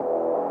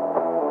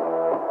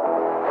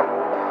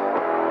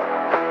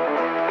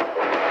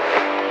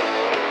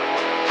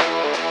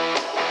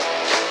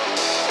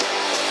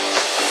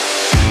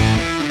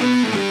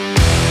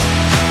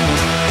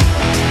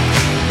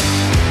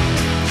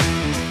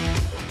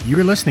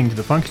You're listening to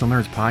the Functional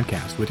Nerds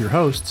Podcast with your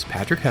hosts,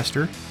 Patrick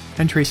Hester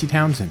and Tracy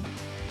Townsend.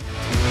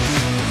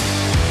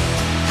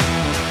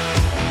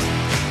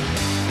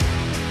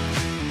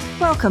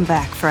 Welcome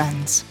back,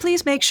 friends.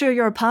 Please make sure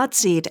your pot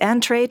seat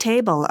and tray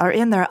table are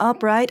in their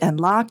upright and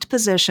locked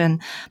position.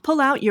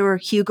 Pull out your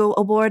Hugo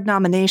Award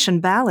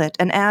nomination ballot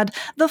and add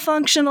the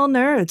Functional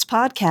Nerds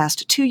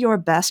podcast to your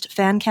best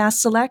fancast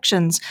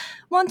selections.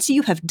 Once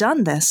you have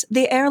done this,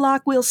 the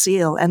airlock will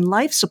seal and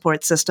life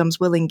support systems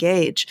will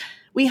engage.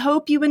 We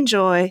hope you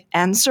enjoy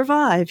and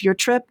survive your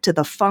trip to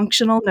the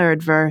Functional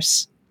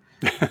Nerdverse.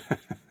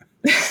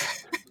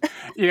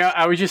 You know,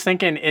 I was just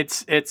thinking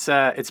it's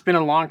been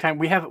a long time.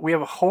 We have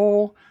a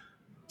whole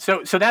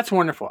so that's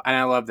wonderful, and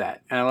I love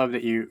that, and I love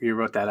that you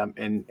wrote that up,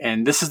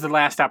 and this is the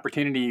last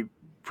opportunity,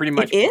 pretty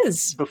much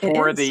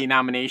before the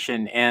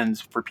nomination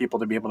ends, for people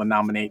to be able to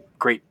nominate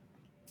great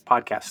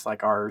podcasts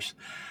like ours.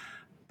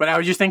 But I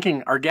was just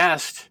thinking, our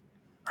guest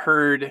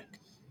heard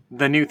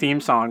the new theme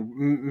song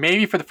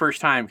maybe for the first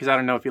time, because I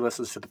don't know if he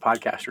listens to the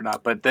podcast or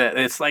not. But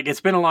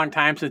it's been a long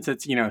time since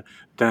it's dun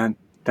dun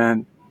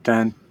dun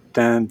dun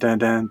dun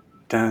dun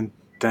dun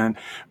dun,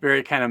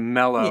 very kind of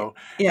mellow.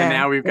 Yeah, and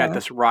now we've got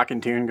this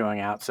rockin' tune going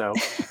out. So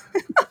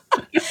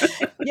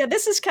yeah,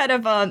 this is kind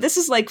of this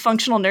is like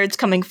Functional Nerds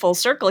coming full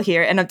circle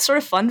here, and it's sort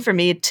of fun for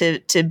me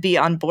to be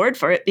on board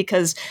for it,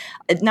 because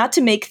not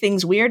to make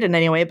things weird in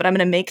any way, but I'm going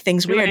to make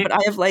things weird. But I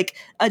have like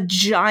a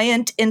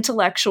giant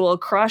intellectual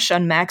crush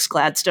on Max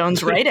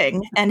Gladstone's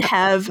writing, and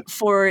have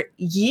for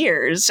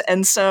years,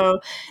 and so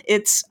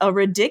it's a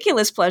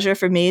ridiculous pleasure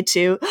for me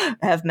to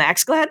have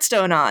Max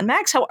Gladstone on.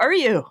 Max, how are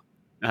you?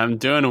 I'm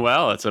doing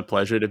well. It's a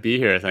pleasure to be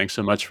here. Thanks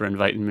so much for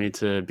inviting me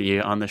to be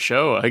on the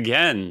show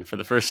again for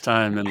the first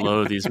time in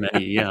these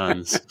many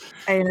eons.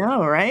 I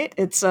know, right?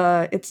 It's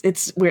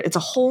weird. It's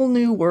a whole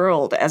new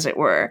world, as it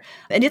were,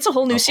 and it's a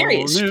whole new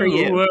series for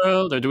you.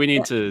 World. Or do we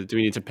need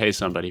to pay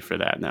somebody for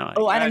that now?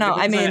 Oh, I don't know.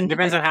 It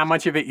depends on how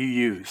much of it you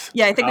use.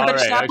 Yeah, I think I better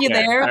stop you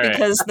there,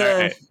 because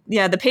the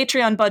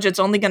Patreon budget's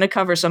only going to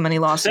cover so many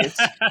lawsuits.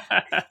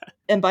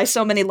 And by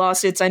so many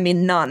lawsuits, I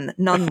mean none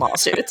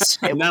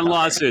lawsuits. None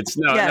lawsuits.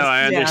 No,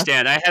 I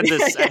understand. I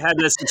had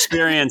this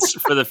experience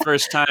for the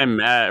first time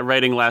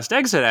writing Last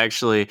Exit,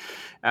 actually.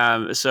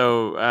 Which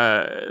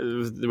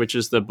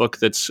is the book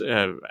that's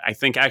I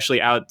think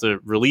actually out the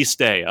release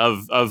day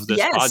of this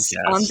podcast.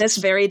 On this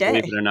very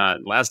day. Believe it or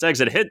not, Last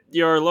Exit hit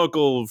your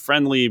local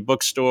friendly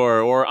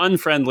bookstore or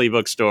unfriendly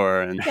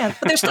bookstore, and but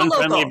they're still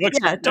local.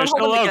 They're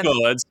still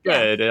local. It's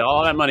good. Yeah.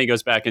 All that money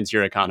goes back into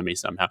your economy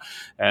somehow.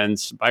 And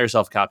buy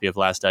yourself a copy of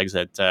Last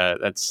Exit.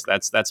 That's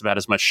about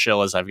as much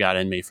shill as I've got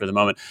in me for the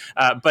moment.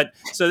 But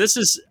so this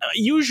is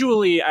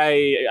usually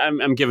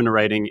I'm given to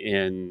writing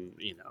in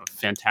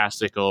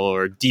fantastical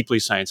or deeply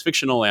science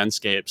fictional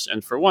landscapes,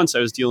 and for once I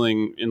was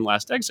dealing in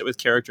Last Exit with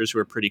characters who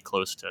are pretty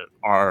close to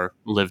our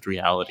lived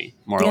reality,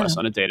 more or less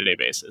on a day-to-day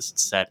basis.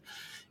 It's set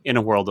in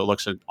a world that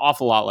looks an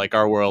awful lot like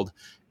our world,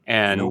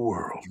 and in a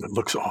world that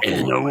looks awful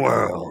in a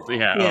world.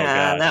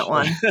 Yeah, that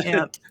one.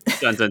 Yeah.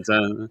 Dun, dun,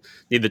 dun.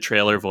 Need the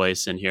trailer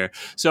voice in here.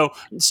 So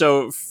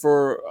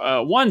for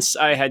once,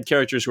 I had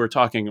characters who were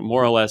talking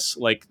more or less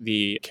like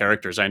the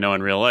characters I know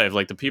in real life,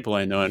 like the people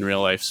I know in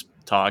real life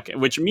talk,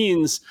 which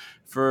means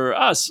for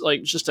us,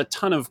 like, just a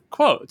ton of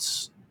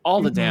quotes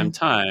all the damn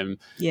time,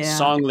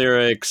 song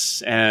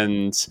lyrics,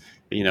 and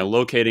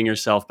locating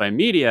yourself by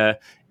media.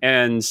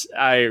 And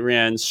I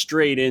ran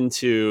straight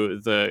into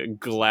the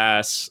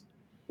glass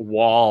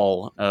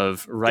wall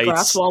of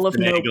rights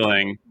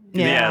finagling.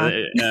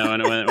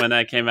 When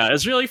that came out,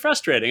 it's really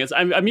frustrating.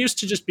 I'm used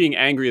to just being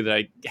angry that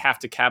I have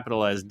to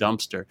capitalize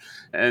dumpster,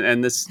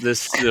 and this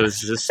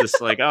was just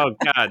like, oh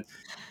god.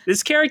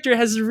 This character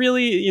has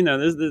really,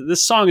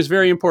 this song is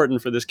very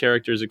important for this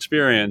character's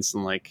experience,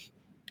 and like,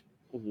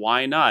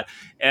 why not?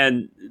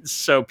 And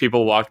so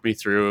people walked me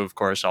through, of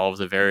course, all of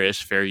the various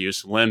fair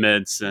use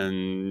limits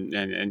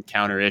and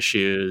counter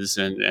issues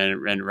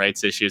and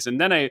rights issues.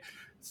 And then I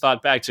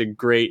thought back to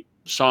great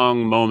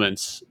song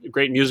moments,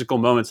 great musical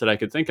moments that I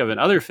could think of in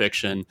other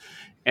fiction,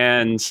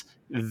 and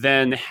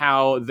then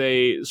how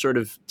they sort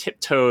of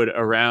tiptoed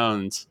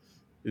around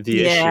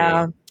the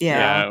issue.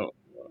 Yeah.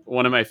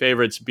 One of my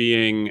favorites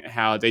being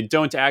how they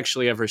don't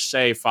actually ever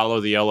say "follow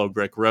the yellow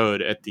brick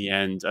road" at the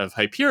end of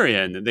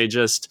Hyperion. They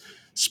just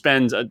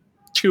spend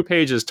 2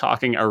 pages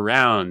talking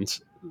around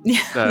the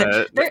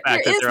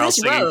fact that they're all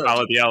singing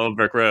 "follow the yellow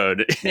brick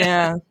road."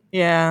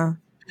 Yeah.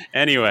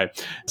 Anyway,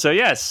 so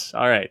yes,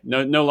 all right.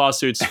 No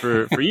lawsuits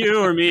for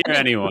you or me or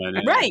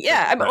anyone. Right,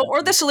 yeah.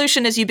 Or the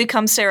solution is you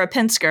become Sarah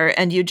Pinsker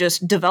and you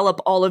just develop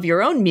all of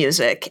your own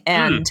music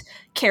and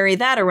carry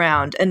that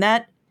around, and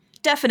that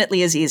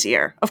definitely is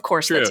easier. Of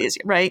course, that's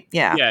easier, right?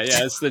 Yeah.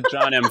 It's the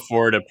John M.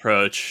 Ford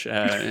approach.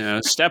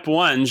 Step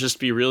 1, just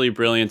be really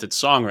brilliant at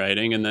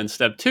songwriting, and then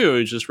step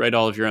 2, just write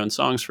all of your own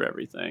songs for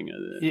everything.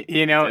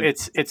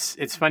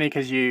 It's funny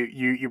because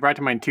you brought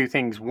to mind 2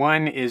 things.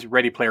 One is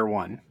Ready Player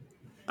One.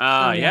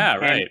 Oh, yeah. Yeah,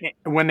 And right.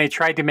 when they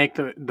tried to make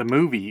the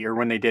movie, or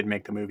when they did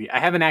make the movie, I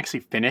haven't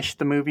actually finished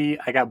the movie.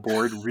 I got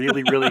bored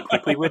really, really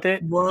quickly with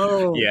it.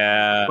 Whoa.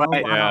 Yeah, But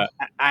Oh, wow.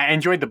 yeah. I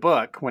enjoyed the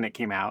book when it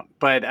came out.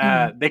 But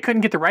Mhm. they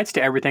couldn't get the rights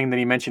to everything that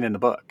he mentioned in the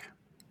book.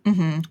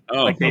 Mhm.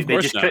 Oh, Like they, of they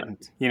course just not.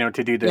 couldn't,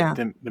 to do Yeah.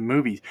 the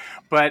movies.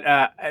 But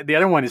the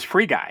other one is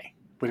Free Guy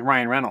with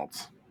Ryan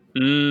Reynolds.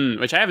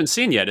 Which I haven't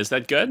seen yet. Is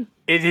that good?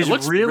 It It is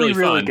looks really, really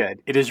really fun. good.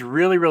 It is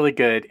really, really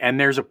good. And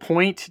there's a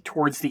point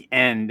towards the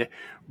end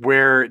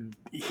where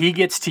he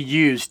gets to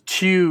use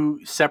two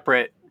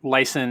separate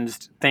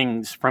licensed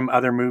things from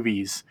other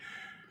movies.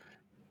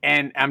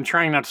 And I'm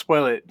trying not to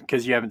spoil it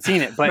because you haven't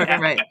seen it, but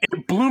Right.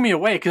 it blew me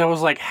away because I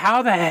was like,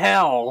 how the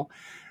hell?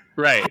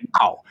 Right.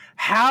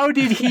 How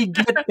did he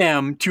get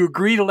them to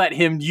agree to let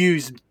him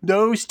use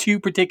those two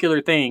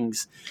particular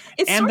things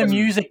It's and sort the of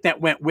music that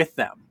went with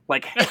them?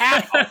 Like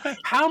how?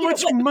 How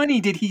much money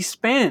did he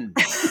spend?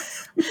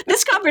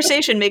 this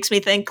conversation makes me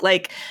think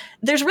like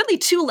there's really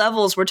two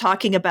levels we're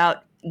talking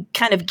about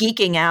kind of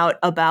geeking out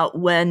about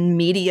when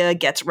media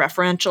gets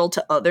referential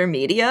to other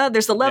media.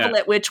 There's the level Yeah.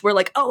 at which we're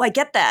like, oh, I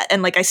get that.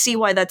 And like, I see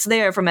why that's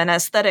there from an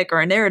aesthetic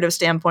or a narrative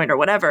standpoint or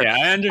whatever. Yeah,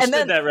 I understood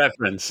then, that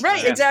reference.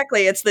 Right, Yeah.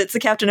 exactly. It's the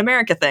Captain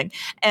America thing.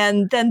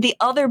 And then the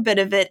other bit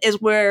of it is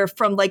where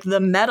from like the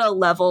meta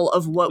level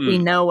of what we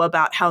know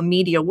about how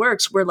media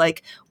works, we're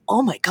like,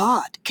 oh my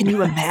God, can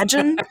you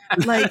imagine?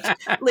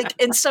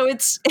 And so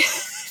it's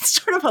it's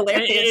sort of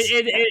hilarious.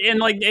 And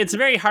like it's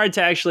very hard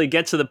to actually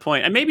get to the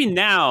point. And maybe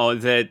now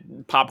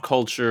that pop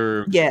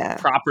culture Yeah.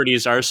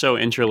 properties are so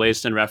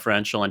interlaced and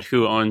referential, and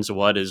who owns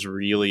what is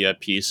really a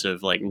piece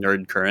of like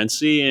nerd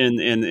currency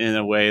in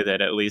a way that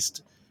at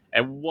least.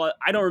 And what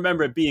I don't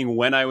remember it being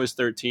when I was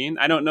 13.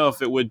 I don't know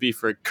if it would be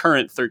for a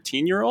current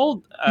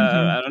 13-year-old.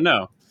 I don't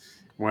know.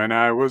 When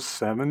I was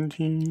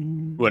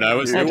 17. When I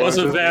was, it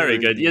wasn't very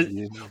good.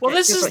 Well,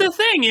 this is the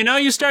thing,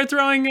 you start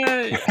throwing.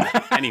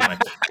 Anyway,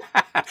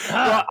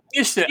 Well, I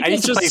used to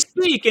play.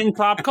 speak in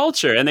pop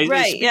culture, and they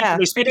Right, speak, yeah.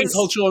 they speak It in is-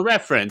 cultural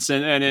reference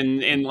and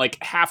in like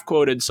half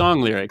quoted song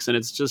lyrics, and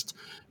it's just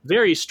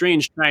very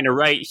strange trying to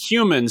write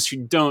humans who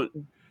don't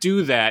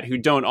do that, who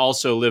don't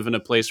also live in a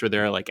place where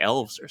there are like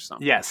elves or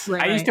something. Yes,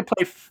 Right, I used to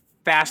play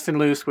fast and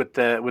loose with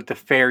the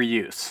fair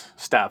use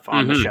stuff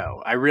on the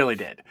show. I really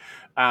did.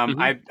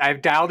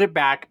 I've dialed it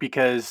back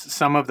because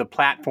some of the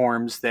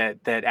platforms that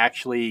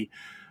actually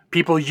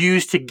people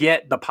use to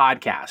get the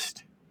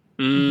podcast,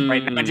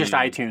 right? Not just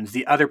iTunes,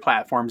 the other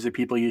platforms that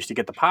people use to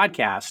get the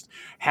podcast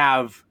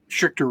have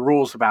stricter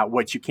rules about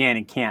what you can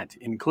and can't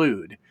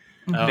include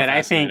Oh, that I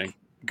fascinating. think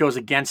goes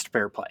against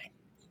fair play,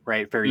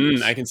 right? Fair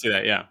use. I can see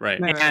that. Yeah,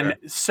 right. And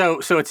so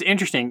it's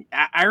interesting.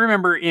 I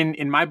remember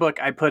in my book,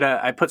 I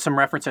put some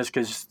references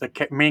because the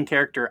main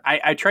character,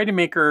 I tried to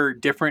make her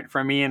different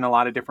from me in a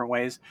lot of different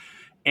ways.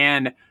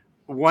 And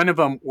one of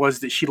them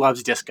was that she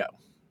loves disco.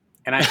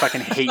 And I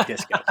fucking hate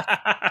disco.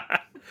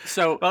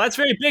 So, well, that's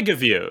very big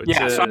of you.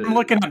 Yeah, so I'm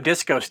looking up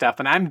disco stuff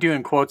and I'm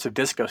doing quotes of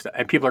disco stuff.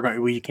 And people are going,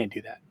 well, you can't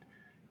do that.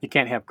 You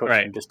can't have quotes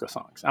from disco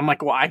songs. I'm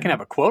like, well, I can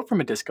have a quote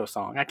from a disco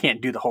song. I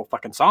can't do the whole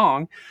fucking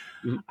song.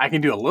 I can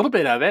do a little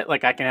bit of it.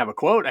 Like I can have a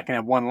quote. I can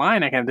have one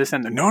line. I can have this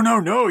and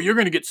no, you're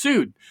going to get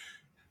sued.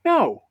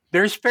 No,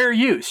 there's fair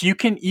use.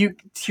 To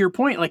your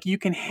point, like you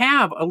can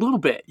have a little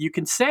bit. You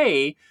can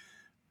say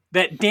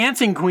that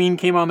Dancing Queen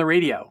came on the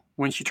radio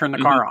when she turned the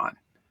car on.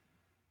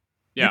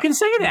 Yeah. You can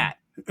say that.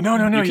 No,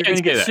 you're going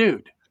to get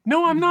sued.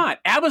 No, I'm not.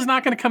 ABBA's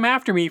not going to come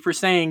after me for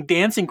saying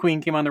Dancing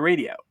Queen came on the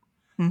radio.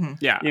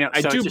 Yeah,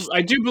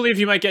 I do believe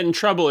you might get in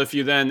trouble if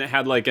you then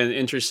had like an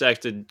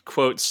intersected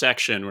quote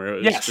section where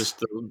it was just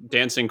the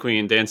Dancing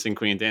Queen, Dancing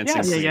Queen,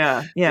 Dancing Queen.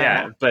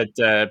 Yeah.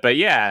 But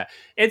yeah,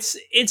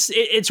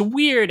 it's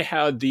weird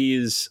how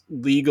these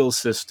legal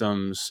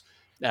systems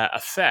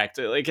affect.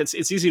 Like it's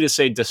easy to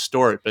say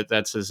distort, but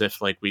that's as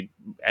if like we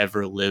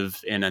ever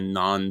live in a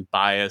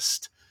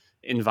non-biased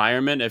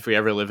environment. If we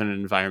ever live in an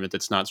environment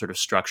that's not sort of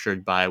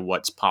structured by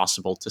what's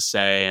possible to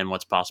say and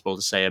what's possible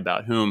to say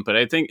about whom. But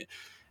I think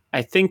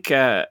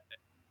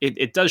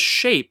it does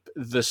shape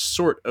the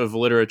sort of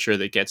literature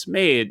that gets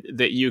made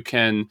that you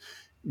can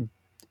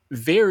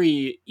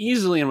very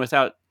easily and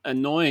without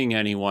annoying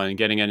anyone,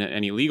 getting in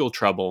any legal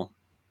trouble,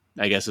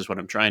 I guess is what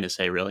I'm trying to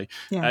say, really,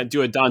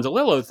 do a Don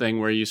DeLillo thing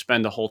where you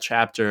spend a whole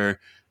chapter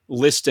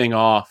listing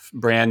off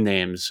brand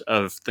names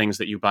of things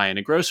that you buy in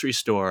a grocery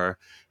store,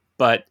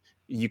 but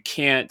you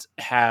can't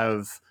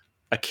have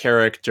a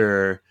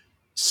character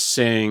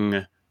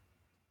sing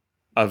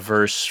a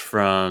verse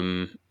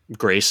from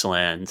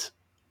Graceland.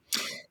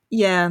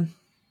 Yeah.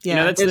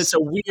 That's a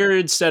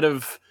weird set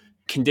of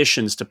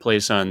conditions to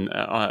place on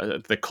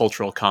the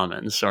cultural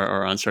commons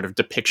or on sort of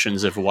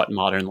depictions of what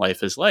modern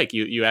life is like.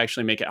 You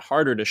actually make it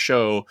harder to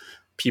show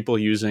people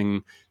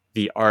using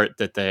the art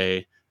that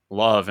they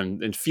love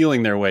and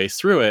feeling their way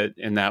through it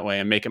in that way,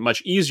 and make it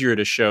much easier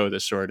to show the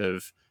sort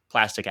of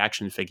plastic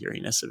action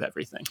figurine-ness of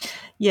everything.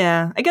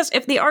 Yeah, I guess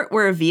if the art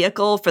were a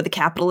vehicle for the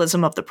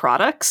capitalism of the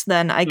products,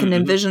 then I can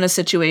envision a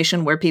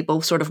situation where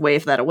people sort of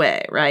wave that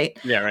away, right?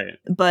 Yeah, right.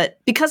 But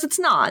because it's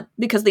not,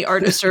 because the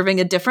art is serving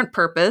a different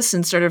purpose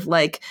and sort of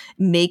like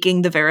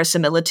making the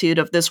verisimilitude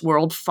of this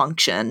world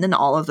function and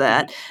all of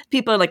that,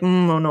 people are like,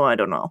 oh, no, I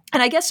don't know.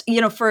 And I guess,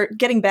 for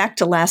getting back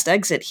to Last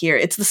Exit here,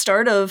 it's the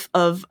start of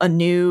a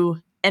new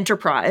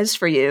enterprise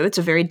for you. It's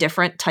a very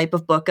different type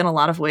of book in a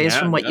lot of ways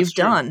from what you've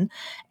done.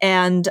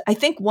 And I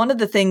think one of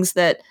the things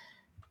that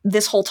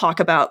this whole talk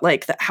about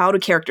like how do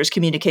characters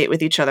communicate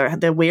with each other,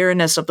 the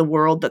awareness of the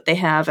world that they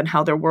have and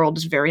how their world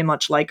is very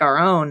much like our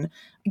own,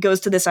 goes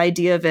to this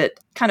idea of it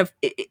kind of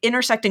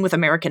intersecting with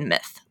American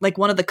myth. Like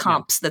one of the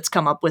comps that's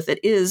come up with it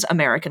is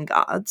American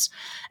gods.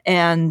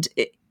 And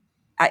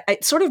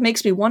it sort of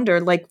makes me wonder,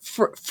 like,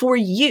 for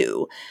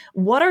you,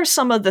 what are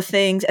some of the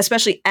things,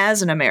 especially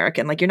as an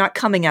American, like you're not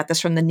coming at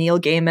this from the Neil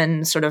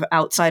Gaiman sort of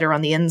outsider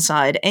on the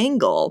inside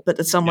angle, but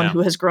as someone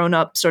who has grown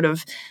up sort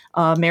of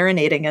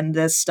marinating in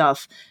this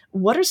stuff,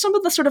 what are some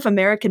of the sort of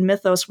American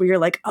mythos where you're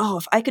like, oh,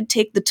 if I could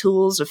take the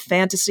tools of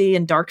fantasy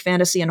and dark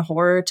fantasy and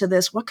horror to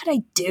this, what could I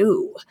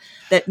do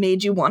that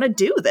made you want to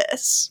do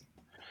this?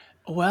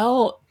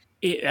 Well,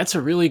 that's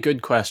a really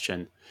good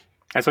question.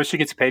 That's what she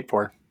gets paid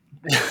for.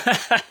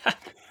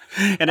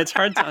 And it's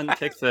hard to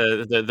unpick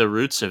the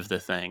roots of the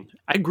thing.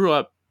 I grew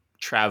up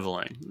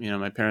traveling.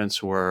 My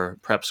parents were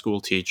prep school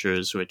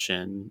teachers, which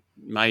in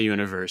my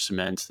universe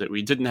meant that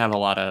we didn't have a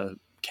lot of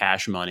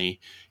cash money.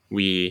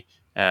 We,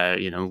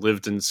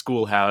 lived in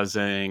school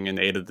housing and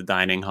ate at the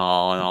dining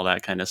hall and all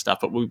that kind of stuff.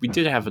 But we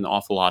did have an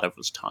awful lot of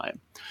was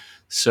time.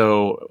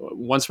 So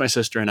once my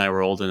sister and I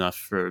were old enough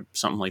for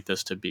something like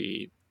this to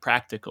be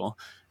practical,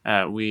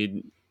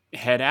 we'd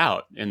head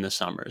out in the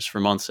summers for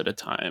months at a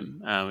time.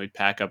 We'd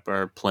pack up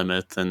our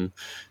Plymouth and,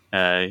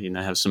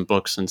 have some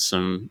books and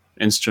some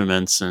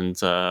instruments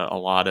and a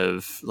lot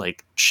of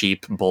like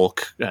cheap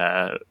bulk,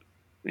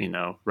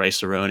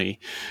 rice-a-roni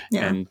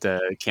and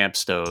camp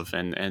stove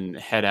and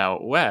head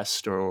out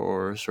west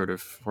or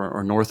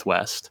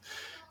northwest.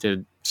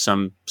 Did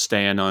some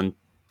staying on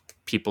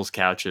people's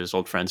couches,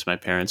 old friends of my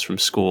parents from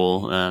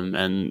school,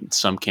 and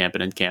some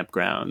camping in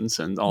campgrounds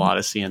and a lot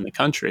of seeing the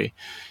country.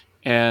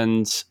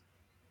 And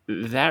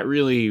that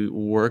really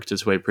worked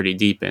its way pretty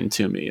deep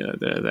into me.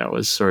 That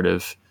was sort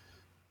of,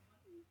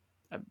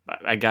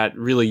 I got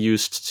really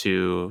used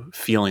to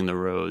feeling the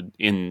road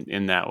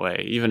in that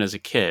way, even as a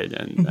kid.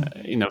 And,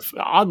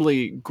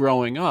 oddly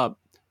growing up,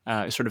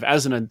 sort of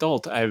as an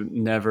adult, I've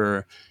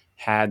never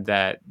had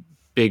that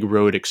big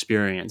road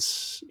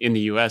experience in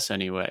the US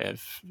anyway.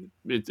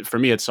 For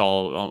me, it's a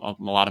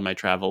lot of my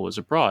travel was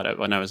abroad.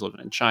 When I was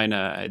living in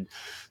China, I'd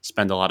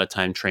spend a lot of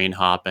time train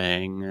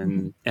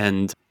hopping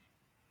and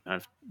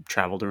I've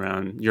traveled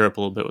around Europe a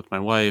little bit with my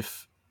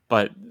wife,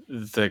 but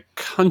the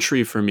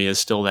country for me is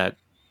still that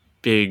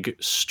big,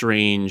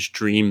 strange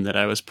dream that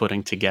I was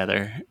putting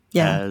together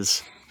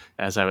as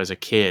I was a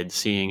kid,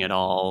 seeing it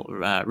all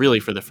really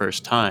for the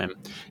first time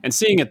and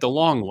seeing it the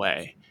long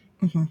way.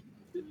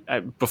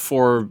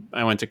 Before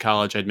I went to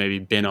college, I'd maybe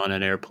been on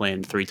an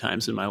airplane 3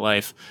 times in my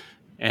life.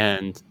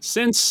 And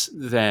since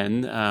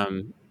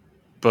then,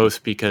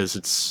 both because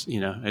it's,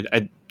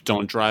 I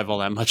don't drive all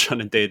that much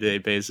on a day-to-day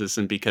basis,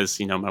 and because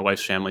my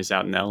wife's family's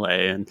out in LA,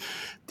 and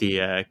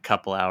the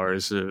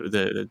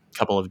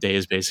couple of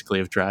days basically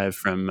of drive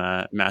from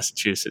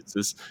Massachusetts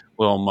is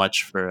a little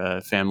much for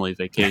a family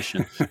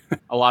vacation.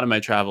 A lot of my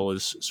travel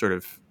is sort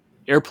of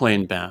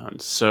airplane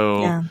bound.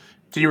 So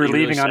you were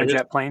leaving on a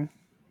jet plane?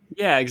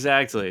 Yeah,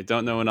 exactly.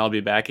 Don't know when I'll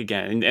be back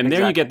again. And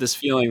there you get this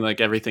feeling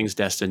like everything's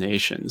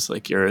destinations,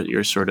 like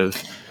you're sort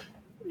of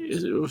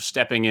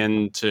stepping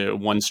into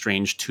one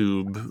strange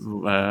tube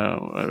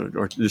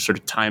or sort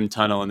of time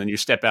tunnel, and then you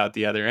step out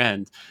the other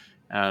end.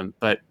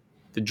 But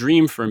the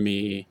dream for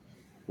me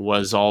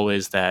was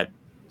always that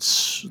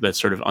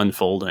sort of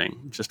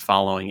unfolding, just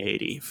following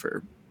 80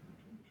 for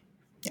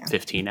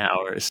 15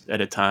 hours at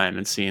a time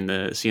and seeing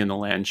the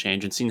land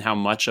change and seeing how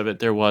much of it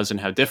there was and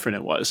how different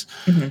it was,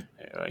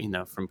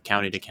 from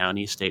county to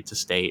county, state to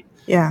state.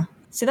 Yeah.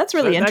 See, that's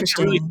really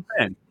interesting.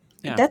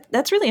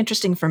 That's really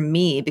interesting for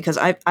me because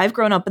I've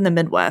grown up in the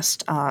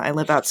Midwest. I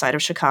live outside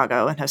of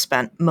Chicago and have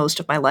spent most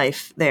of my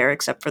life there,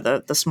 except for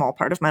the small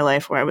part of my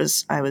life where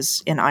I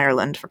was in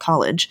Ireland for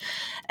college.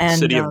 And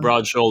City of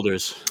broad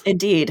shoulders.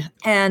 Indeed.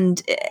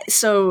 And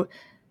so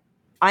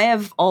I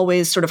have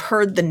always sort of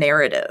heard the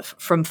narrative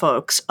from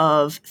folks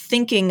of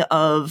thinking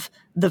of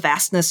the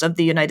vastness of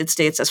the United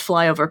States as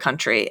flyover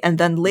country, and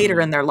then later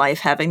in their life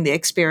having the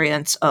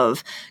experience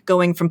of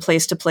going from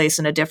place to place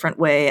in a different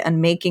way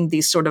and making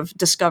these sort of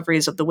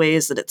discoveries of the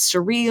ways that it's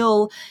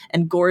surreal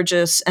and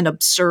gorgeous and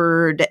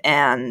absurd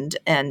and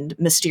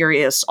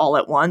mysterious all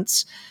at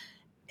once.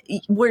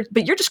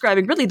 But you're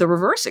describing really the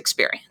reverse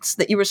experience,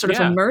 that you were sort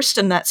of immersed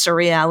in that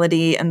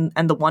surreality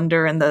and the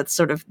wonder and the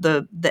sort of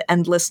the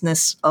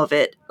endlessness of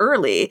it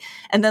early.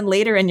 And then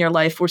later in your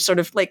life, we're sort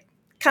of like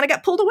kind of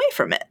got pulled away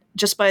from it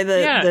just by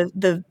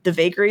the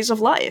vagaries of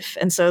life.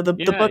 And so the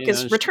book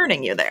is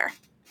returning you there.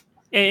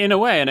 In a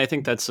way, and I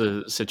think that's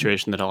a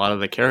situation that a lot of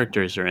the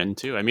characters are in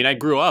too. I mean, I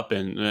grew up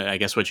in, I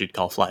guess, what you'd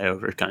call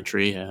flyover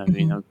country.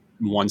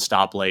 Mm-hmm. One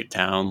stoplight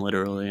town,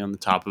 literally on the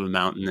top of a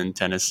mountain in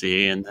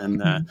Tennessee, and then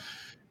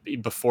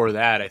Mm-hmm. before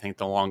that, I think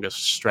the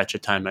longest stretch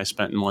of time I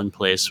spent in one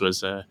place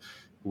was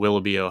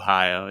Willoughby,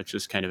 Ohio, which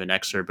is kind of an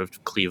exurb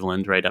of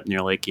Cleveland, right up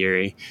near Lake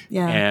Erie,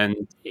 Yeah.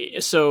 and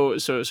so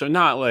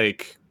not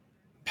like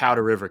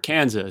Powder River,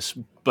 Kansas,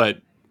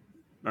 but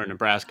or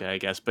Nebraska, I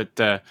guess, but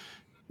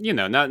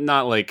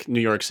not like New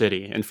York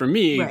City. And for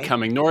me, Right.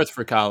 coming north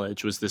for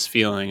college was this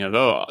feeling of,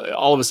 oh,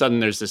 all of a sudden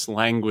there's this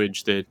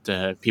language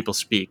that people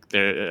speak,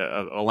 there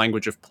a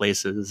language of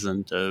places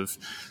and of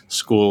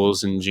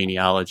schools and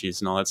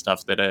genealogies and all that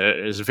stuff that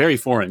is very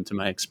foreign to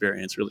my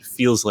experience. Really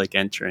feels like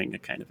entering a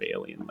kind of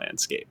alien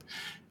landscape.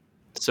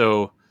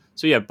 So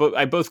yeah, but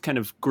I both kind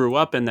of grew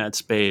up in that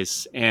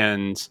space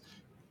and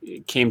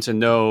came to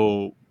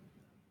know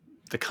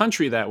the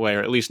country that way,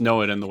 or at least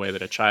know it in the way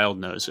that a child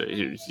knows it.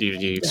 You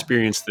Yeah.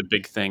 experience the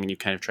big thing and you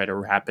kind of try to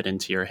wrap it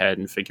into your head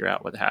and figure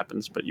out what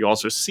happens, but you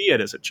also see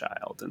it as a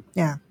child, and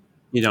Yeah.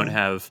 you don't Yeah.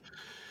 have,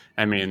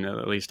 I mean,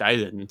 at least I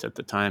didn't at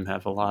the time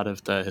have a lot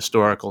of the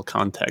historical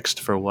context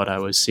for what I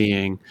was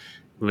seeing,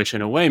 which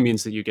in a way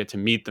means that you get to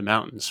meet the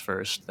mountains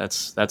first.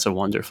 That's a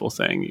wonderful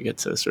thing. You get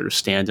to sort of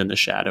stand in the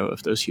shadow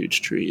of those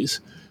huge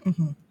trees.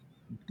 Mm-hmm.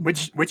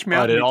 Which But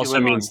mountain it did you also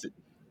live means on? that,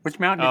 Which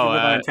mountain did oh, you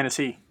live on in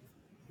Tennessee?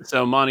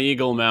 so Monte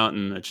Eagle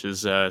Mountain, which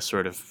is a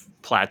sort of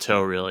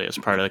plateau, really, as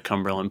part of the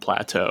Cumberland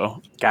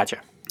Plateau. Gotcha.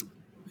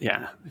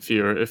 Yeah, if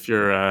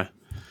you're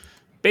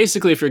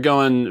basically, if you're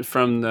going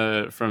from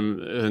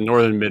the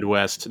northern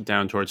Midwest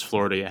down towards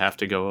Florida, you have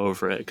to go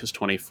over it because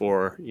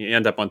 24, you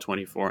end up on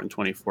 24, and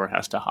 24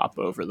 has to hop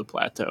over the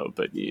plateau.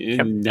 But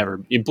Yep.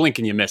 you blink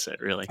and you miss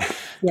it. Really,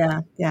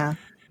 Yeah. Yeah.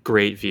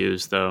 great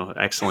views though,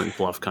 excellent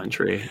bluff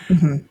country.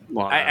 Mm-hmm.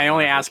 I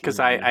only asked because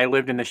I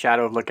lived in the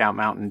shadow of Lookout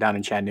Mountain down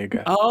in Chattanooga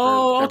for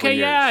Oh, several okay,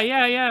 years.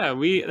 yeah.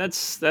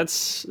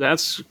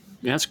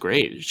 That's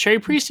great. Sherry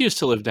Priest used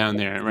to live down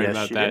there, right Yes,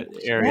 about she that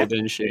did. area, Yep.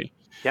 didn't she?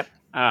 Yep.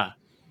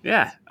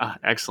 Yeah.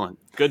 Excellent.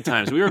 Good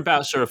times. We were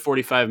about sort of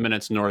 45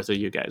 minutes north of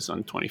you guys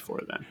on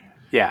 24 then.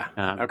 Yeah.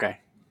 Um, Okay.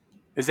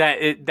 Is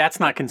that it? That's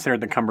not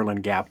considered the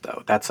Cumberland Gap,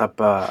 though. That's up.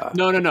 No. Well,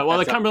 the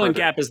that's up Cumberland further.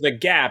 Gap is the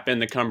gap in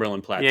the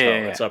Cumberland Plateau.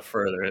 Yeah. It's up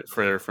further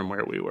from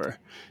where we were.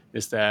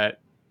 Is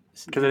that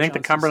Because I think the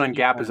Johnson Cumberland City?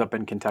 Gap is up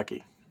in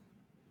Kentucky.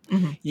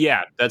 Mm-hmm.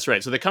 Yeah, that's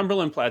right. So the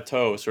Cumberland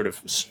Plateau sort of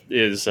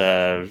is.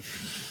 This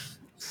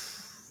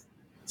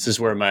is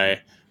where my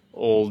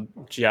old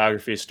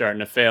geography is starting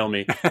to fail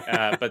me.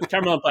 But the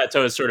Cumberland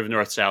Plateau is sort of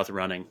north-south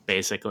running,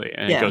 basically,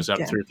 and it goes up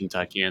through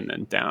Kentucky and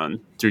then down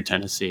through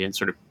Tennessee and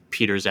sort of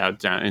peters out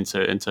down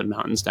into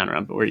mountains down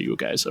around where you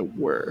guys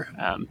were.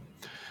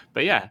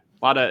 But yeah,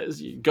 a lot of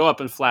go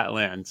up in flat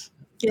lands.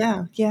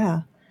 Yeah.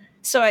 Yeah.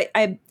 So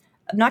I'm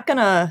not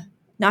gonna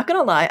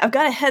lie. I've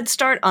got a head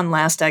start on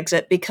Last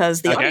Exit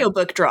because the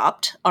audiobook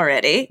dropped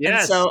already,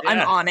 and so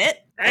I'm on it.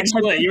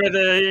 Excellent. You're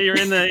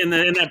in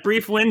that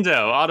brief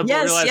window. Audible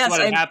realized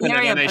what had happened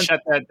and then they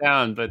shut that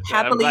down. But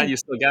I'm glad you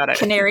still got it.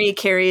 Canary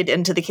carried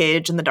into the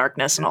cage in the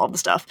darkness and all the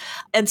stuff.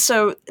 And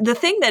so the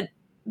thing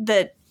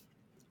that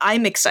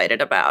I'm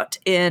excited about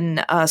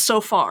in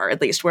so far,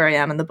 at least where I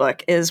am in the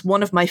book, is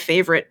one of my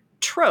favorite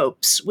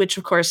tropes, which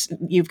of course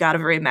you've got a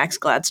very Max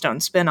Gladstone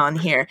spin on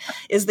here,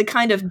 is the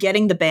kind of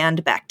getting the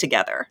band back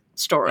together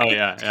story. Oh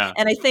yeah.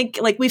 And I think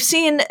like we've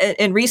seen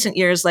in recent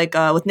years, like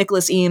with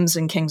Nicholas Eames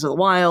and Kings of the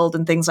Wild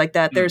and things like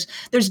that, there's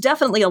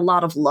definitely a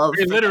lot of love.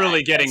 You're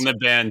literally getting the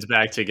band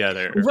back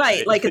together.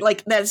 Right.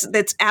 Like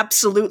that's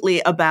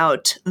absolutely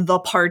about the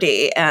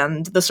party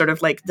and the sort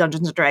of like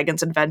Dungeons and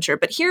Dragons adventure.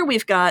 But here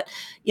we've got,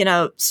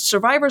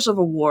 survivors of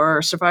a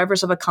war,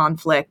 survivors of a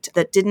conflict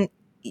that didn't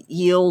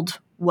yield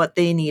what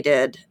they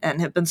needed and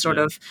have been sort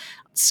of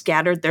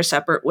scattered their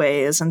separate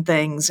ways and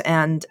things.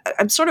 And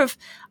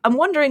I'm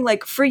wondering,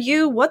 like, for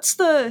you, what's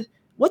the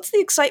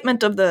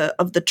excitement of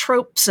the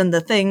tropes and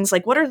the things?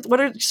 Like, what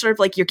are sort of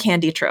like your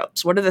candy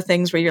tropes? What are the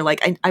things where you're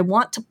like, I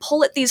want to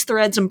pull at these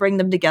threads and bring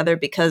them together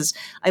because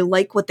I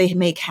like what they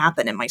make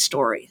happen in my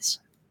stories?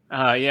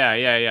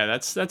 Yeah.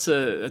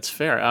 That's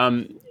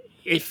fair.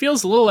 It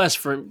feels a little less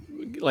for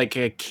like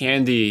a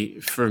candy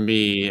for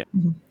me,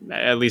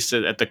 at least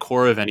at the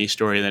core of any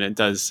story, than it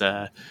does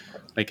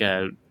like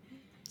a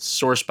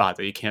sore spot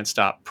that you can't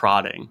stop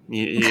prodding.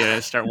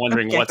 You start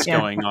wondering what's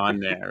going on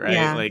there, right?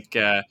 Yeah. Like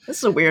this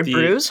is a weird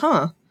bruise,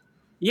 huh?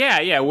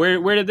 Yeah.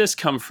 Where did this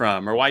come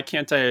from, or why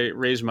can't I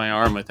raise my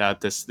arm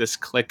without this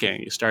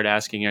clicking? You start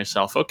asking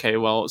yourself, okay,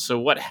 well, so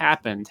what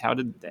happened? How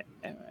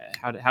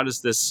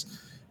does this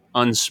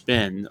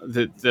unspin?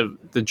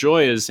 The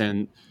joy is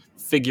in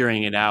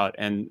figuring it out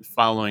and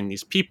following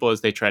these people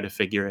as they try to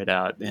figure it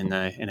out in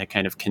a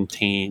kind of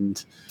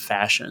contained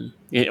fashion,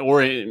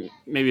 or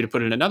maybe to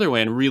put it another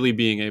way, and really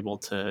being able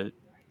to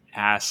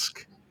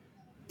ask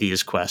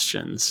these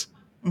questions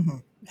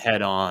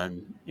head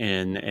on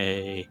in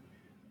a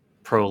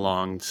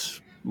prolonged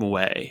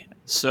way.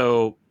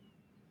 So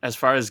as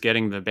far as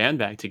getting the band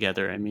back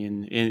together, I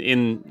mean,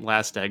 in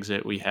Last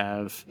Exit, we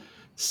have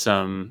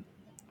some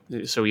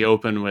So we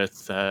open with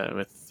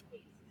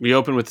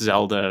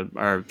Zelda,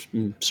 our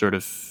sort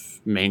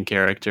of main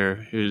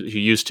character, who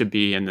used to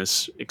be in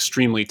this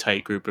extremely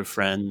tight group of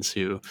friends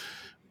who,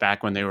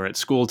 back when they were at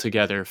school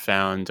together,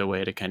 found a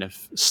way to kind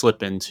of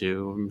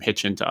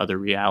hitch into other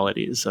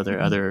realities,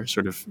 other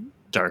sort of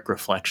dark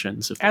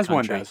reflections of the As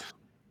one country. does.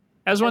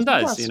 As one As one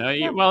does, does,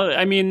 yeah. Well,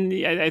 I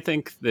mean, I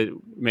think that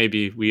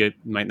maybe we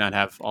might not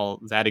have all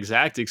that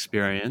exact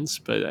experience,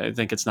 but I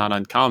think it's not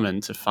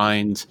uncommon to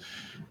find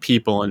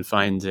people and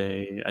find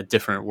a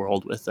different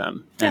world with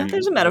them Yeah, and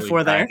there's a really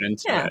metaphor dive there.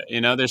 into Yeah.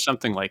 it. There's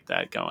something like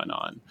that going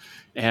on.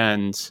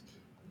 And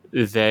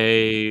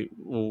they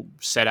will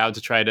set out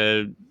to try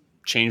to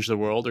change the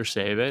world or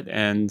save it,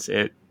 and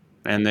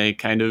they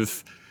kind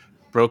of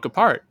broke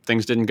apart.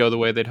 Things didn't go the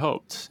way they'd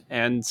hoped.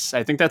 And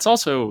I think that's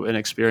also an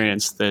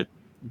experience that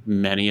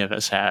many of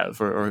us have,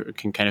 or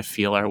can kind of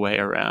feel our way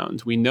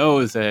around. We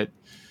know that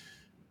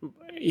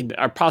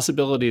our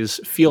possibilities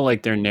feel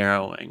like they're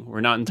narrowing.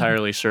 We're not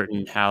entirely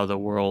certain how the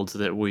world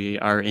that we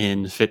are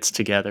in fits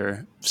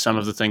together. Some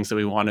of the things that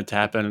we wanted to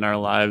happen in our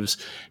lives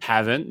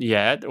haven't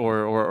yet,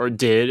 or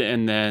did,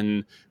 and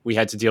then we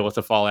had to deal with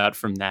the fallout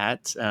from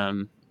that.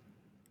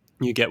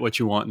 You get what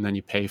you want, and then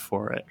you pay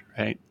for it,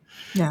 right?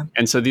 Yeah.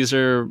 And so these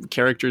are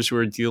characters who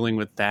are dealing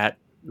with that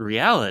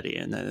reality,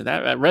 and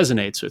that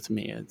resonates with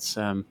me. It's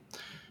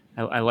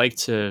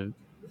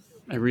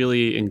I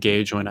really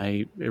engage when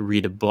I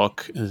read a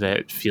book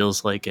that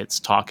feels like it's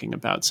talking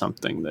about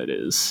something that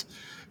is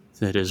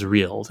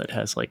real, that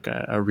has like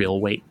a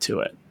real weight to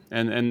it.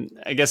 And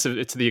I guess to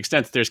the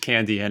extent that there's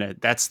candy in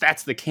it, that's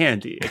the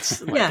candy.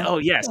 It's like, Yeah. oh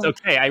yes, Yeah.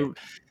 okay,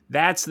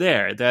 that's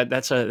there.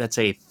 That's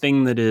a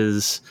thing that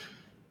is.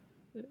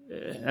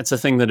 That's a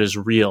thing that is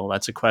real.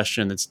 That's a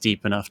question that's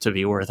deep enough to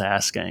be worth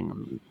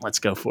asking. Let's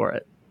go for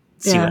it.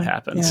 See what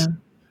happens. Yeah.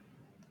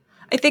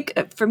 I think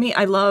for me,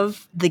 I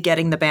love the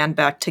getting the band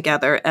back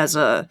together as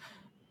a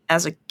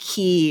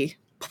key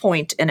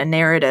point in a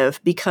narrative,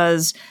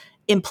 because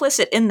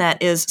implicit in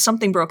that is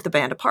something broke the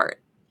band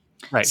apart.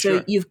 Right, So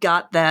sure. you've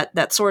got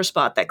that sore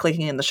spot, that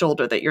clicking in the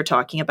shoulder that you're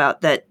talking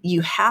about, that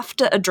you have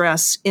to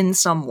address in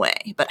some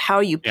way. But how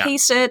you Yeah.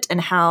 pace it and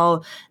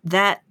how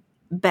that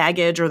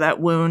baggage or that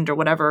wound or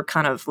whatever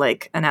kind of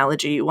like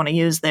analogy you want to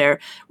use there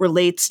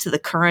relates to the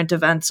current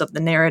events of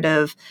the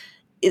narrative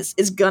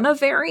is gonna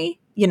vary.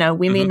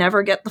 We may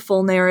never get the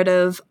full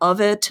narrative of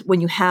it. When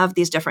you have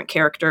these different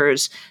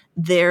characters,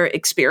 their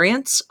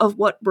experience of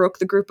what broke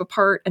the group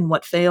apart and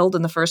what failed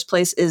in the first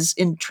place is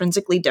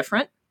intrinsically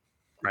different.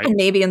 Right. And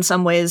maybe in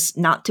some ways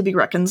not to be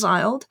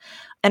reconciled.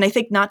 And I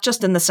think not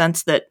just in the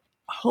sense that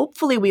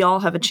hopefully we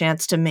all have a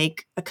chance to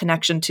make a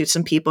connection to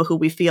some people who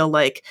we feel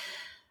like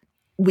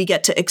we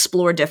get to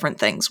explore different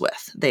things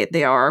with.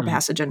 They are our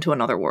passage into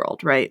another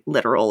world, right?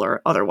 Literal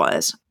or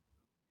otherwise.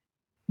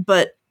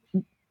 But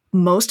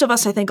most of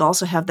us, I think,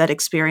 also have that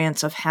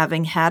experience of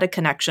having had a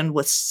connection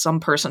with some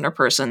person or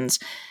persons,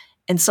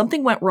 and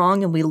something went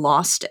wrong and we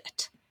lost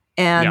it.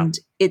 And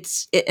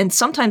and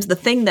sometimes the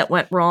thing that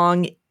went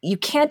wrong, you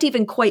can't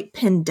even quite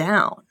pin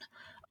down.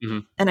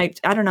 And I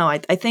don't know. I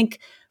think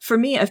for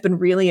me, I've been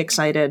really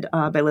excited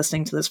by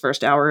listening to this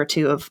first hour or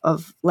two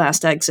of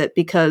Last Exit,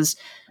 because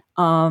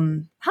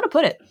how to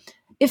put it?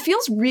 It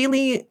feels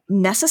really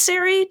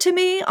necessary to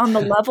me on the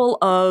level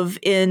of,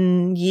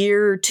 in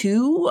year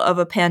 2 of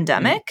a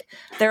pandemic,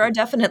 there are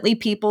definitely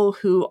people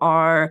who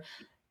I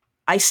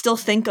still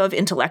think of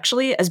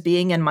intellectually as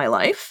being in my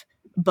life,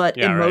 but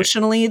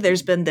emotionally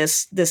there's been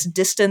this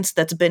distance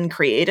that's been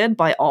created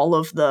by all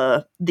of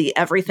the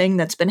everything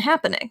that's been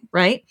happening,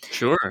 right?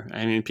 Sure.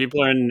 I mean,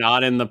 people are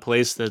not in the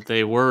place that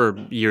they were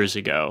years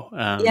ago.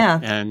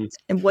 And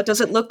what does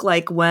it look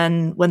like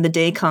when the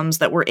day comes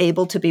that we're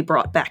able to be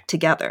brought back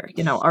together?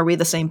 Are we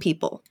the same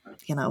people?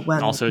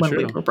 When also we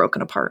true. were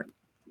broken apart.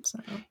 So.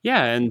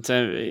 Yeah, and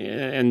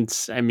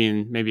I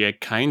mean, maybe a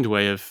kind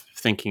way of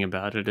thinking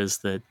about it is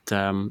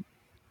that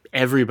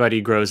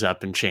everybody grows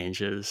up and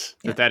changes.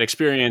 That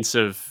experience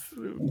of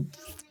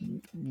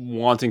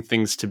wanting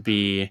things to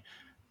be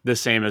the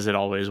same as it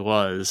always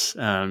was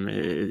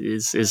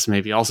is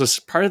maybe also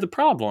part of the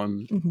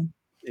problem.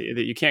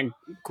 That you can't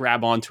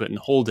grab onto it and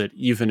hold it,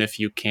 even if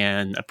you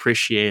can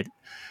appreciate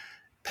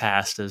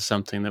past as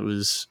something that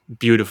was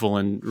beautiful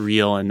and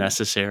real and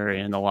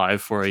necessary and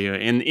alive for you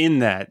in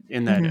that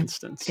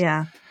instance.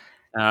 Yeah.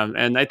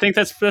 And I think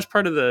that's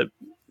part of the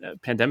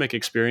pandemic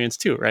experience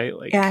too, right?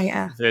 Like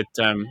that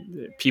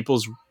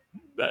people's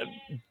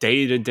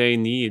day-to-day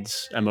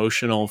needs,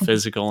 emotional,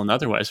 physical, and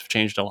otherwise, have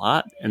changed a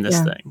lot in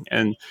this thing.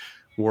 And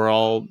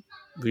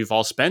we've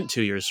all spent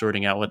 2 years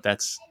sorting out what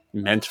that's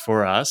meant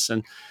for us.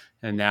 And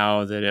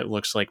now that it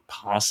looks like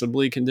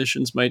possibly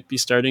conditions might be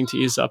starting to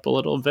ease up a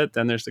little bit,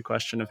 then there's the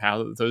question of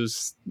how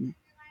those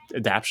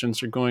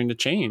adaptions are going to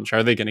change.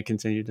 Are they going to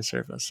continue to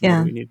serve us? What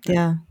do we need?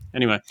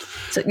 Anyway.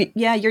 So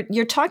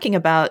you're talking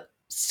about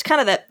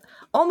kind of that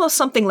almost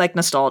something like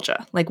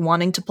nostalgia, like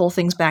wanting to pull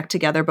things back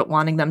together, but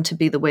wanting them to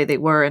be the way they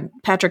were. And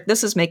Patrick,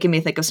 this is making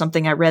me think of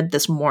something I read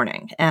this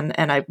morning, and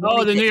I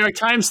the New York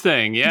Times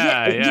thing,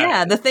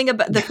 yeah. The thing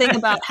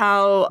about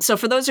how. So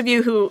for those of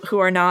you who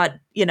are not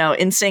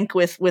in sync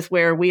with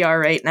where we are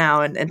right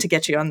now, and to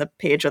get you on the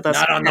page with us,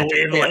 not on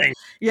the wavelength.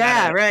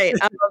 Yeah, right.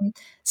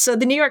 So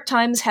the New York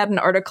Times had an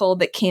article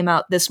that came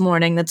out this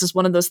morning. That's just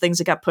one of those things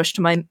that got pushed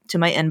to my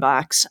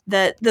inbox.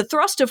 That the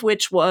thrust of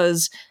which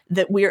was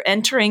that we're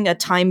entering a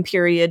time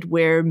period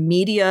where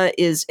media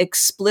is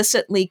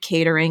explicitly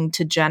catering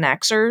to Gen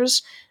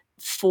Xers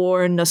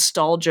for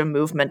nostalgia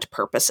movement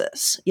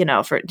purposes,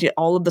 for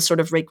all of the sort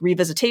of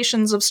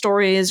revisitations of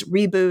stories,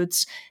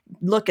 reboots.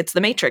 Look, it's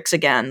The Matrix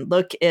again.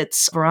 Look,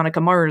 it's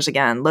Veronica Mars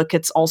again. Look,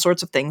 it's all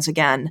sorts of things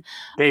again.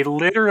 They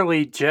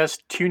literally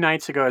just 2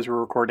 nights ago, as we're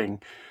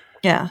recording,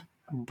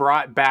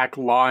 brought back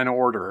Law and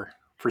Order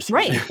for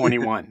season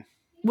 21.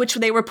 Which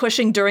they were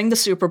pushing during the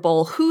Super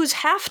Bowl, whose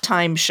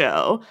halftime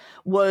show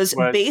was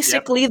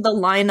basically the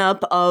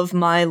lineup of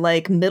my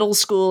middle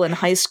school and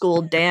high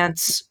school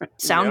dance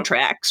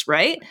soundtracks,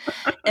 right?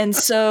 And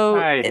so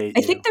I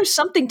think there's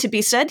something to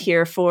be said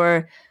here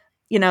for,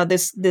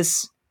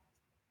 the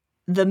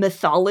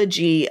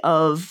mythology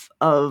of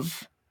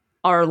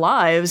our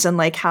lives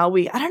and how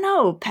we, I don't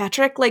know,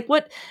 Patrick,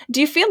 what do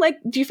you feel like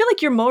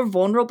you're more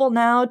vulnerable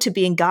now to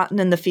being gotten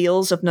in the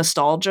feels of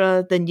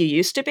nostalgia than you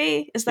used to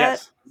be? Is that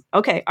yes.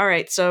 Okay? All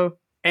right. So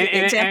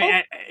example?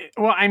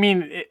 Well, I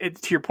mean,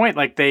 it's to your point,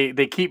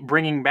 they keep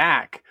bringing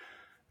back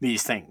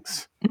these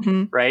things,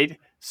 right?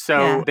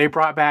 So they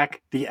brought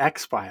back the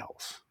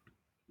X-Files.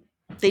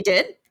 They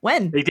did?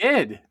 When? They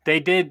did. They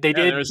did.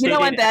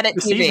 I'm bad at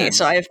TV, seasons.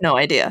 So I have no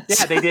idea.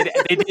 Yeah, they did.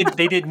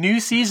 They did new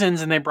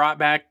seasons, and they brought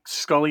back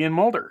Scully and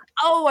Mulder.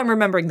 Oh, I'm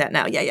remembering that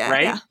now. Yeah.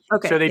 Right. Yeah.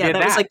 Okay. So they did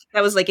that.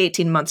 That was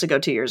 18 months ago,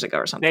 2 years ago,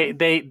 or something.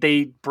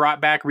 They brought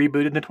back,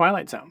 rebooted the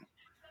Twilight Zone.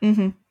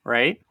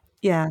 Right.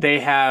 Yeah. They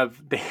have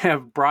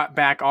brought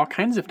back all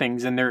kinds of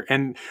things,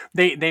 and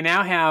they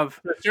now have,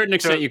 to a certain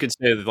extent, you could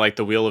say that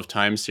the Wheel of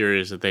Time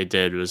series that they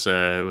did was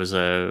for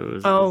sure,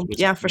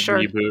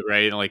 reboot,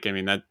 right?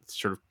 That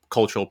sort of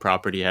cultural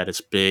property had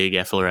its big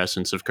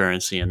efflorescence of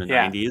currency in the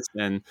 90s,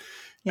 and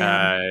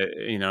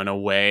in a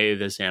way,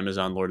 this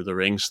Amazon Lord of the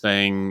Rings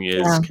thing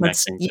is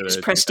connecting to use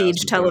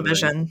prestige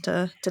television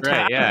to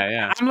right,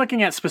 yeah. I'm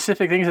looking at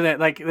specific things of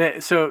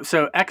that,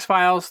 so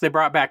X-Files, they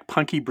brought back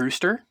Punky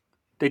Brewster.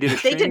 They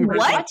did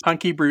what?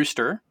 Punky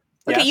Brewster.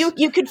 Okay, yes.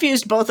 you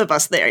confused both of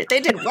us there.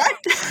 They did what?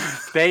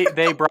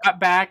 they brought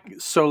back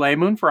Soleil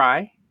Moon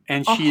Frye,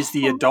 and she's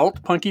the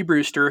adult Punky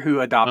Brewster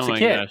who adopts a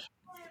kid. Gosh.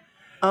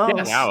 Oh,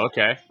 yes. Wow.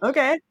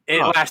 Okay.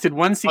 It lasted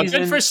one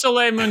season. Good for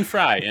Soleil Moon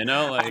Frye.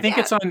 I think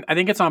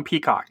it's on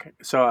Peacock.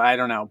 So I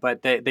don't know,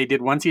 but they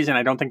did one season.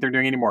 I don't think they're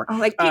doing any more.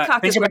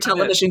 Peacock is where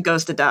television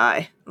goes to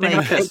die. Think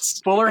about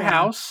this. Fuller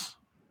House.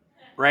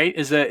 Right,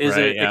 is an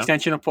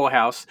extension of Full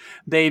House.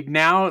 They're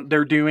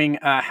doing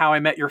How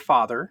I Met Your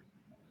Father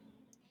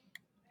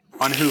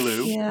on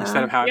Hulu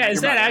instead of How I Met Your Mother.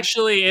 Is that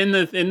actually in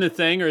the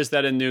thing, or is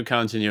that a new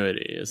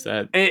continuity?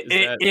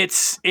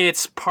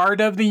 It's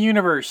part of the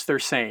universe, they're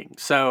saying.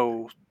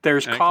 So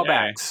there's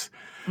callbacks.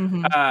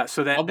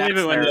 So that I'll believe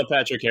it when Neil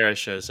Patrick Harris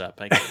shows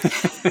up, I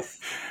guess.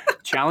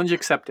 Challenge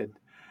accepted.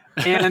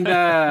 And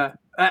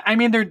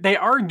they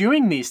are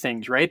doing these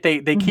things, right?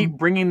 They keep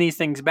bringing these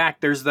things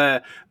back. There's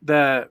the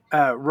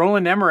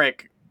Roland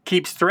Emmerich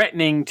keeps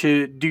threatening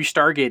to do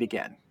Stargate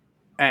again,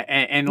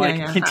 and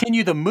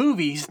continue the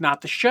movies,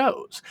 not the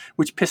shows,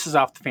 which pisses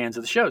off the fans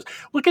of the shows.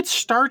 Look at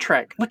Star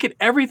Trek. Look at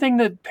everything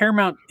that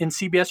Paramount and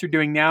CBS are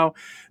doing now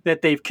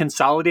that they've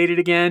consolidated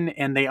again,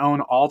 and they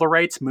own all the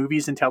rights,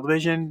 movies and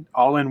television,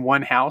 all in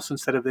one house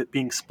instead of it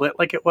being split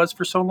like it was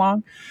for so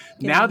long.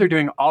 Yeah. Now they're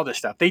doing all this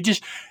stuff. They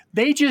just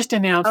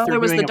announced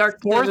there was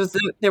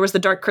the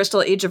Dark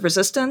Crystal Age of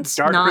Resistance.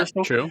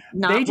 Crystal. True.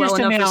 Not well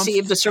enough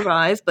received to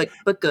survive, but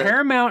good.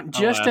 Paramount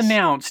just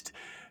announced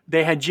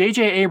they had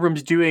J.J.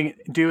 Abrams do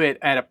it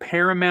at a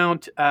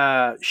Paramount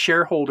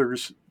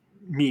shareholders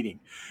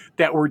meeting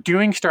that we're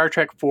doing Star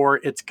Trek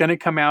 4. It's going to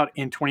come out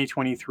in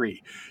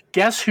 2023.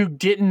 Guess who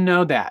didn't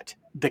know that?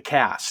 The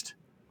cast.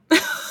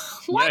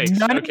 What?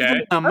 None of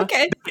them.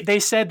 Okay. They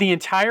said the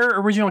entire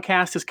original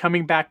cast is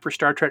coming back for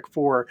Star Trek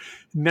 4.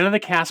 None of the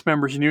cast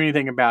members knew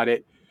anything about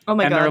it. Oh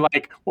my God. And they're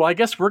like, well, I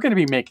guess we're going to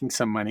be making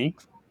some money.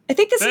 I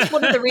think this is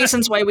one of the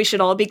reasons why we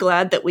should all be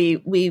glad that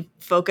we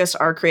focus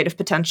our creative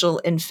potential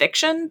in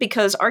fiction,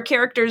 because our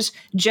characters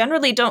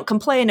generally don't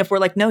complain if we're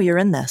like, no, you're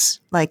in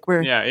this.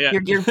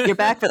 You're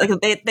back.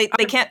 But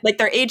they can't,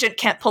 their agent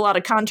can't pull out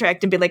a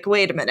contract and be like,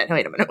 wait a minute.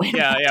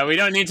 Yeah. We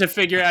don't need to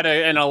figure out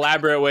an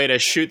elaborate way to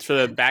shoot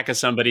through the back of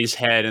somebody's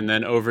head and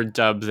then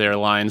overdub their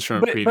lines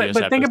from a previous episode.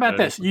 But think about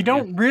this. You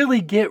don't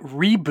really get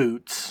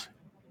reboots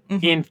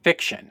in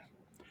fiction.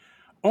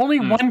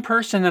 Only one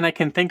person that I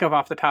can think of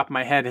off the top of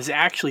my head has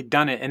actually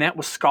done it, and that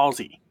was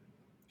Scalzi.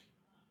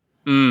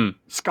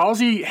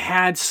 Scalzi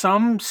had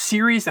some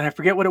series, and I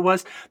forget what it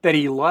was, that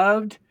he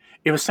loved,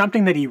 It was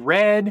something that he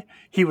read.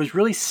 He was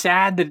really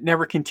sad that it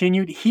never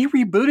continued. He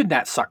rebooted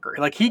that sucker.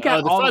 Like he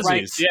got The all the Fuzzies.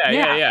 rights.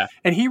 Yeah.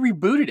 And he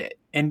rebooted it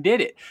and did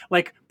it.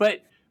 Like,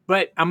 but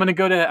I'm gonna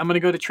go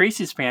to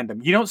Tracy's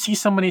fandom. You don't see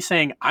somebody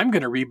saying, I'm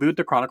gonna reboot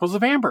the Chronicles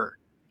of Amber.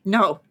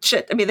 No,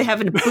 shit. I mean, they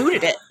haven't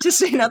booted it to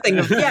say nothing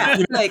of,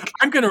 like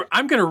I'm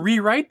gonna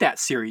rewrite that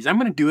series. I'm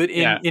gonna do it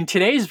in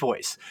today's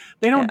voice.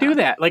 They don't do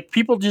that. Like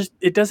people just,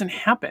 it doesn't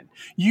happen.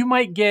 You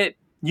might get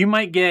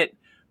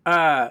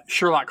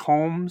Sherlock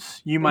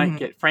Holmes. You might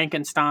get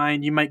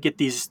Frankenstein. You might get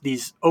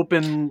these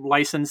open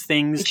license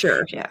things,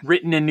 sure, yeah,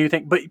 written in new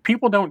things. But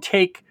people don't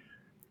take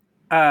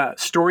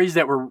stories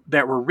that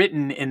were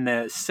written in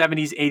the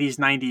 70s, 80s,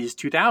 90s,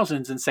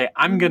 2000s and say,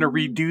 I'm gonna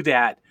redo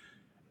that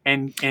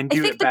and do I think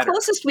it better. The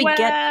closest we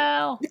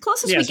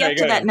get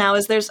to that now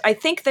is I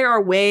think there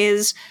are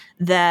ways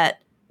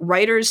that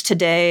writers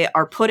today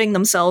are putting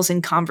themselves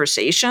in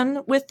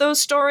conversation with those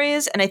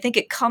stories. And I think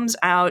it comes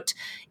out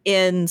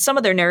in some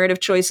of their narrative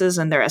choices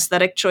and their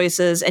aesthetic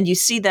choices. And you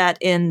see that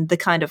in the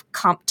kind of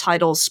comp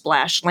title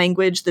splash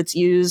language that's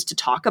used to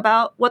talk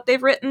about what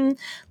they've written.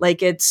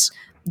 Like it's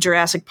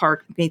Jurassic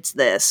Park meets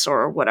this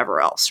or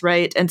whatever else,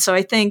 right? And so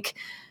I think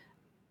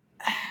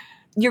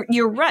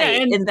you're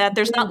right in that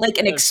there's not like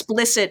an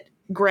explicit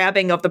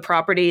grabbing of the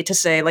property to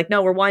say like,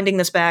 no, we're winding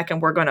this back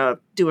and we're going to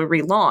do a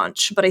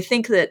relaunch. But I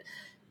think that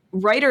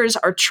writers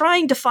are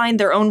trying to find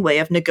their own way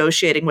of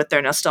negotiating with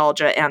their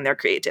nostalgia and their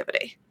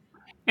creativity.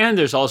 And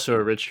there's also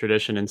a rich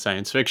tradition in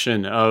science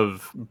fiction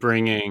of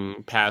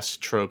bringing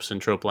past tropes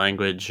and trope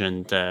language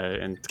and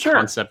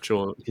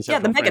conceptual the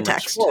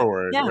megatext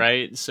forward,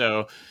 right?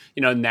 So,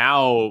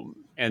 now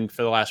and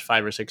for the last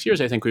 5 or 6 years,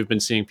 I think we've been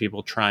seeing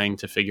people trying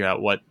to figure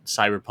out what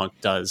cyberpunk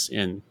does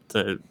in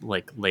the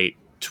late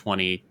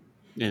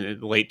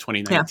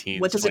 2019.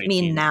 What does it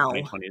mean now?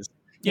 2020s.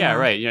 Yeah,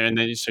 right. Yeah, and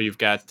then so you've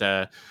got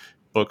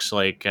books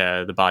like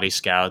The Body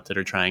Scout that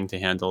are trying to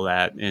handle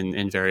that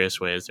in various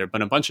ways. There have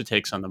been a bunch of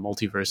takes on the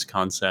multiverse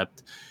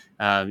concept.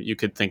 You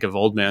could think of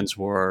Old Man's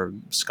War,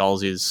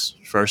 Scalzi's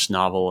first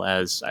novel,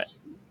 as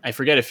I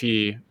forget if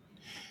he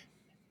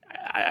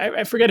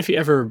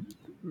ever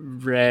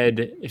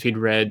if he'd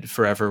read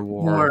Forever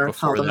War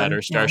before that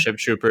or Starship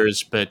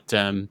Troopers, but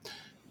and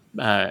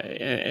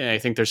I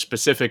think there's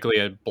specifically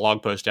a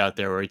blog post out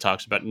there where he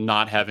talks about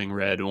not having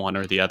read one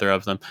or the other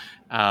of them,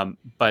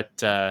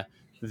 but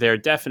they're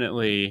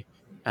definitely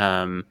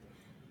in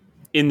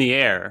the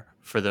air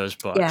for those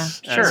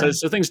books. Yeah, sure.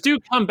 So things do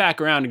come back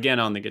around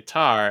again on the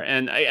guitar,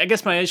 and I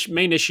guess my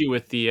main issue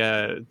with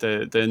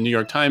the New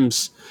York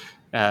Times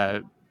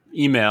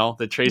email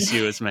that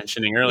Tracy was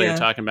mentioning earlier,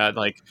 talking about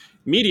like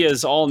media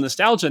is all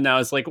nostalgia now.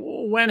 It's like,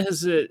 when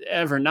has it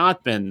ever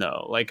not been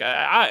though? Like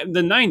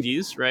the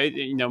 90s, right?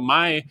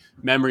 My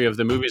memory of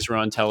the movies were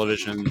on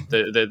television.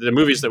 The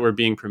movies that were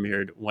being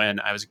premiered when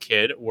I was a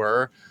kid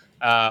were,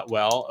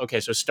 so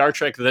Star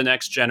Trek: The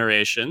Next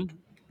Generation,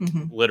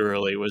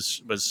 literally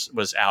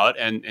was out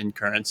and in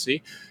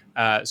currency.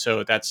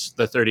 So that's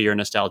the 30-year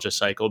nostalgia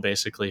cycle,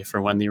 basically,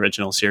 for when the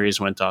original series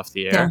went off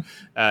the air.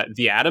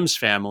 The Addams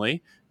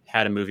Family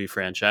had a movie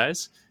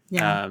franchise.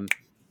 And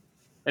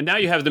now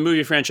you have the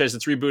movie franchise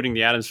that's rebooting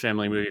the Addams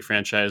Family movie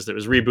franchise that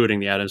was rebooting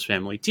the Addams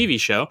Family TV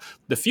show.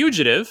 The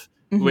Fugitive,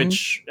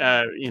 which,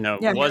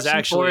 was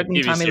actually a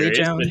TV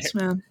series.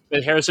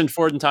 But Harrison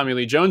Ford and Tommy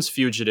Lee Jones'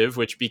 Fugitive,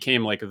 which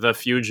became like The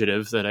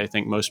Fugitive that I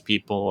think most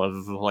people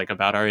of like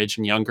about our age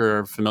and younger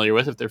are familiar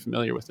with, if they're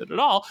familiar with it at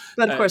all.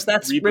 But of course,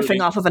 that's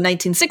riffing off of a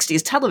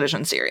 1960s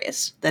television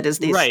series that is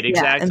these. Right,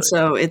 exactly. Yeah, and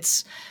so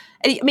it's...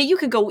 I mean, you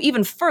could go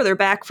even further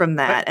back from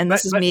that,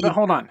 this is me. But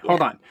hold on.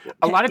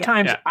 A lot of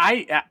times,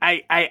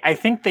 I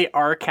think they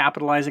are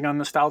capitalizing on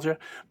nostalgia,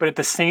 but at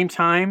the same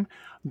time,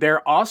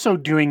 they're also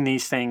doing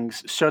these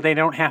things so they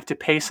don't have to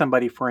pay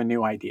somebody for a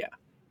new idea.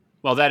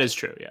 Well, that is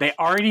true. Yes. They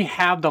already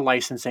have the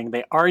licensing.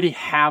 They already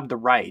have the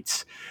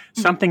rights.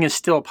 Something is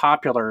still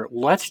popular.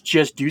 Let's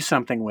just do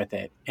something with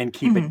it and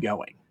keep it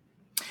going.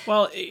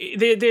 Well,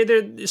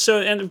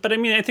 but I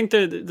mean, I think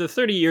the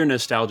 30-year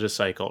nostalgia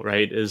cycle,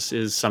 right,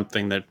 is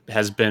something that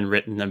has been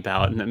written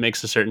about, and that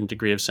makes a certain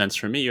degree of sense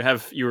for me.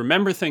 You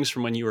remember things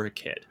from when you were a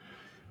kid,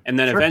 and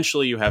then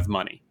eventually you have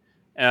money,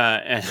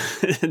 and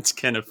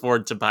can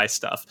afford to buy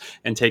stuff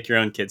and take your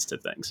own kids to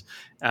things,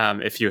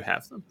 if you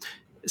have them.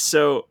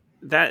 So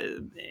that,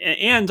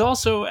 and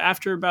also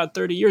after about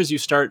 30 years, you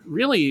start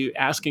really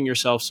asking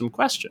yourself some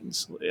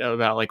questions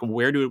about like,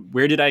 where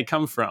did I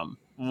come from?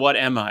 What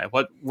am I?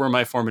 What were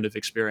my formative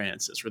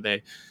experiences? Were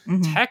they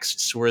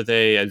texts? Were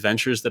they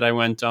adventures that I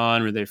went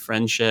on? Were they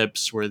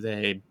friendships? Were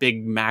they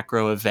big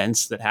macro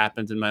events that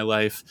happened in my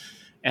life?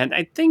 And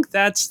I think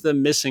that's the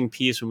missing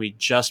piece when we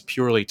just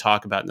purely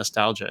talk about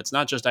nostalgia. It's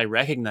not just I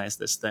recognize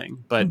this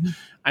thing, but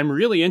I'm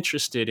really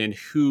interested in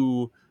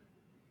who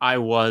I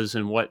was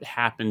and what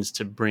happens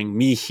to bring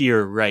me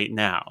here right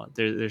now.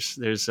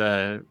 There's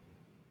an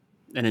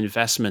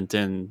investment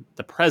in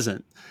the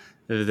present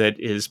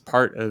that is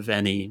part of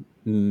any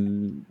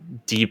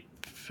deep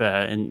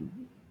and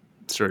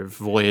sort of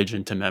voyage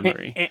into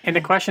memory. And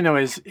the question though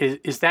is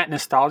that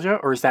nostalgia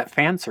or is that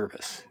fan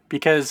service?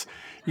 Because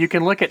you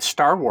can look at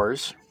Star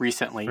Wars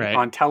recently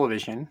on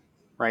television,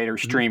 right, or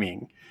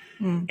streaming,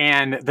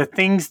 and the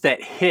things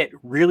that hit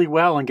really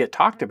well and get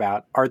talked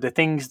about are the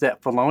things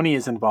that Filoni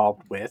is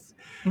involved with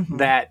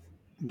that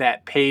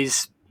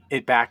pays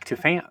it back to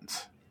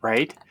fans,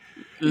 right?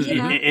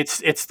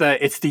 It's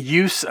the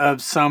use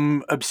of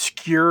some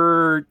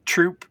obscure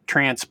troop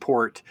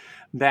transport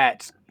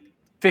that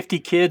 50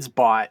 kids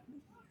bought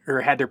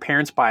or had their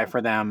parents buy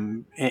for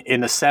them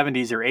in the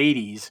 70s or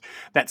 80s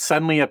that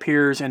suddenly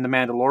appears in The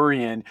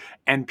Mandalorian,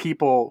 and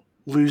people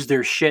lose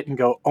their shit and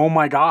go, oh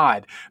my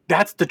God,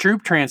 that's the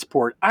troop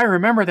transport. I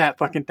remember that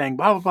fucking thing,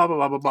 blah, blah, blah,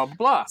 blah, blah, blah, blah,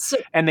 blah.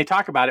 And they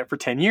talk about it for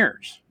 10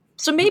 years.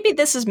 So maybe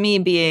this is me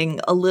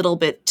being a little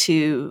bit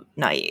too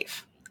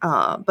naive.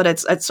 But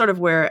it's sort of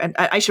where, and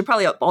I should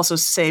probably also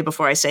say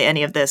before I say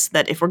any of this,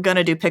 that if we're going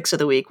to do picks of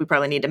the week, we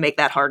probably need to make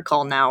that hard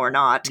call now or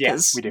not.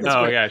 Yes, we do.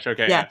 Oh, gosh,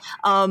 okay. Yeah.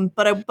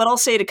 But I'll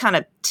say, to kind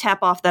of tap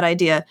off that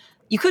idea,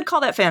 you could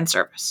call that fan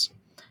service.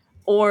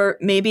 Or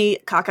maybe,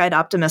 cockeyed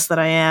optimist that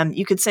I am,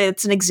 you could say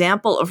it's an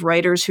example of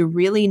writers who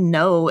really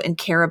know and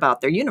care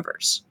about their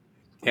universe.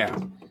 Yeah.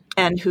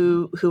 And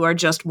who are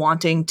just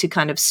wanting to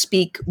kind of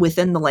speak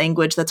within the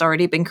language that's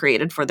already been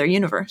created for their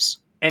universe.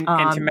 And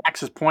to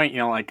Max's point,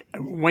 like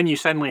when you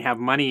suddenly have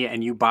money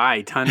and you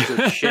buy tons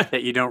of shit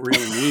that you don't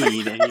really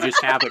need and you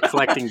just have it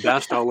collecting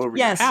dust all over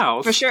your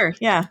house. For sure.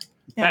 Yeah.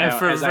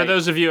 For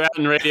those of you out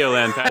in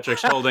Radioland,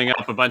 Patrick's holding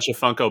up a bunch of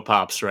Funko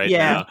Pops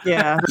now.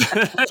 Yeah.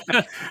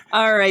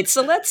 All right.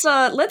 So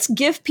let's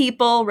give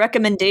people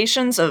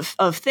recommendations of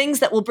things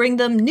that will bring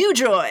them new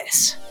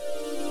joys.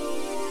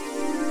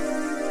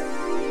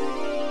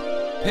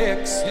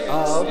 Picks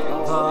of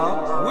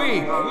the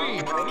week.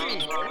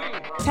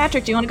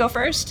 Patrick, do you want to go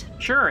first?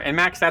 Sure. And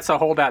Max, that's a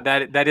holdout.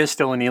 That is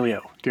still an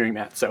Elio doing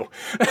that. So,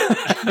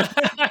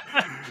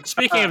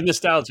 speaking of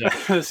nostalgia.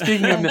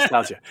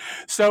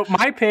 So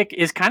my pick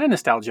is kind of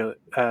nostalgia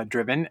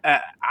driven.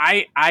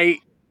 I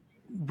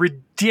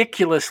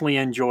ridiculously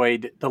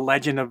enjoyed The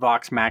Legend of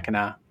Vox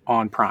Machina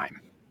on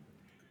Prime.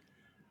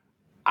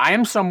 I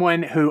am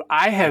someone who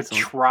I have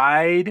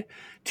tried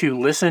to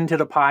listen to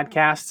the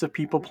podcasts of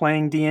people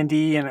playing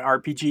D&D and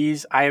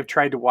RPGs. I have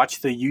tried to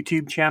watch the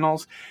YouTube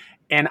channels,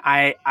 and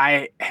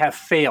I have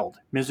failed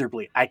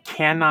miserably. I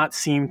cannot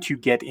seem to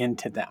get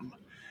into them.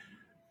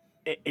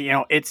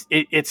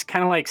 It's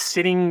kind of like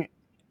sitting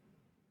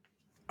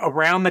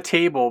around the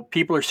table.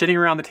 People are sitting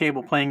around the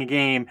table playing a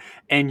game,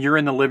 and you're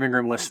in the living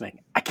room listening.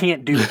 I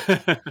can't do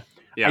it.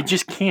 I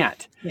just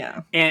can't.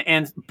 Yeah.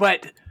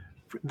 But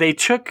they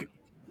took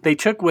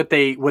what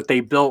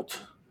they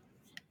built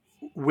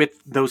with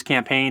those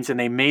campaigns, and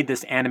they made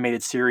this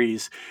animated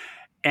series,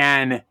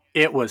 and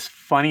it was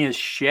funny as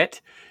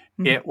shit.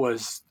 It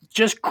was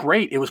just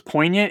great. It was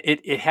poignant.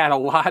 It had a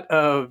lot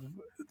of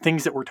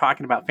things that we're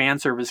talking about, fan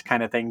service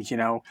kind of things,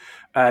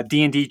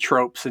 D&D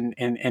tropes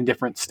and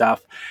different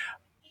stuff.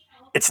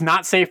 It's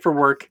not safe for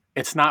work.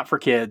 It's not for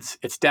kids.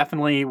 It's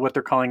definitely what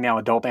they're calling now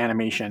adult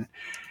animation.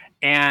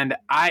 And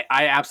I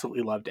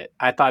absolutely loved it.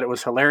 I thought it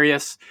was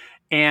hilarious.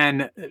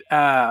 And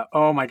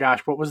oh my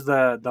gosh, what was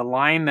the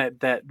line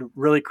that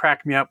really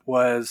cracked me up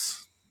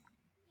was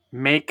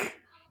make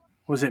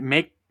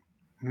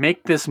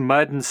this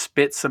mud and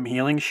spit some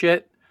healing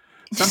shit,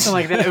 something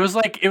like that. It was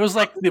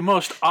like the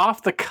most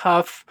off the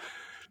cuff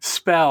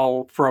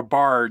spell for a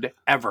bard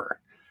ever,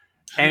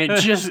 and it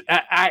just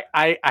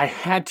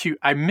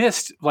I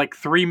missed like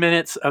 3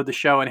 minutes of the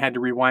show and had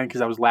to rewind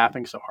because I was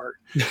laughing so hard.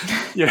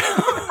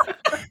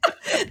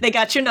 They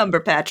got your number,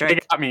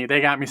 Patrick. They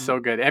got me so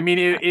good. I mean,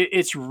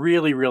 it's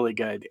really, really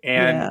good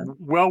and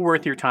well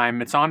worth your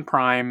time. It's on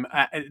Prime.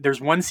 There's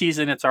one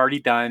season. It's already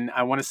done.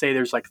 I want to say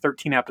there's like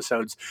 13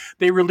 episodes.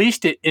 They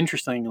released it,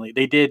 interestingly.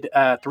 They did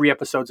 3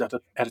 episodes at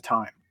a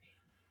time.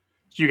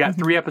 So you got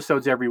 3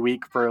 episodes every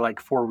week for like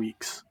 4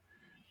 weeks.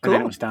 And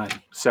then it was done.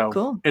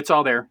 So It's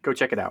all there. Go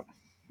check it out.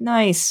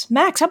 Nice.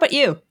 Max, how about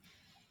you?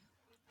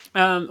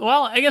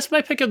 Well, I guess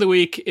my pick of the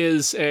week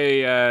is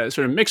a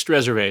sort of mixed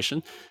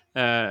reservation.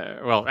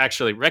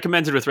 Actually,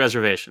 recommended with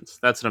reservations.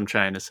 That's what I'm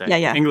trying to say.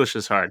 Yeah. English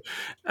is hard.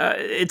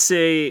 It's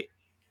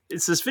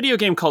this video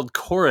game called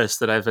Chorus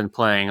that I've been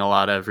playing a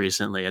lot of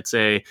recently. It's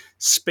a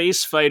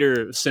space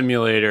fighter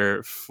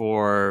simulator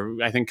for,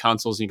 I think,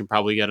 consoles. You can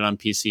probably get it on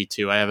PC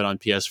too. I have it on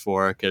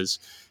PS4 because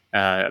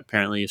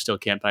apparently you still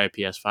can't buy a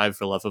PS5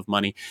 for love of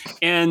money.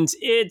 And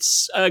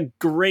it's a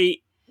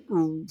great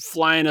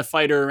flying a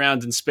fighter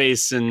around in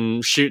space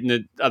and shooting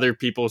at other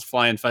people's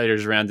flying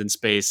fighters around in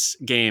space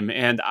game.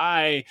 And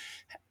I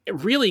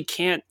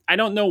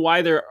don't know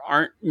why there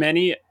aren't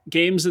many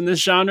games in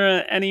this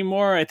genre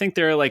anymore. I think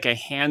there are like a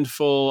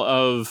handful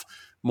of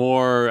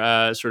more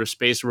sort of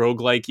space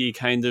roguelike-y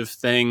kind of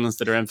things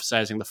that are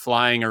emphasizing the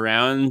flying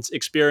around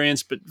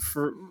experience. But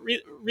for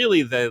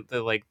really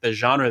the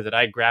genre that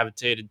I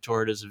gravitated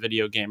toward as a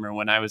video gamer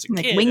when I was a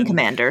kid. Like Wing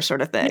Commander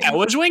sort of thing. Yeah, it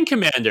was Wing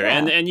Commander. Yeah.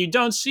 And you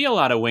don't see a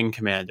lot of Wing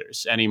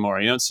Commanders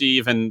anymore. You don't see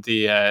even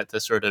the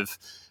sort of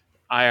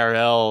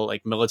IRL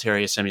like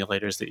military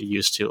simulators that you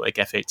used to, like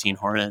F-18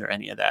 Hornet or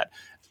any of that.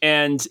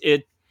 And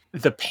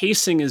the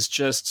pacing is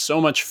just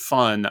so much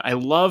fun. I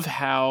love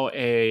how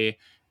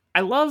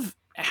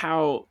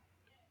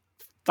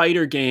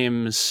fighter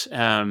games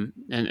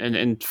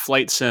and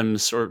flight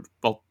sims, or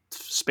well,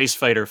 space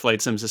fighter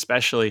flight sims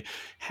especially,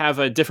 have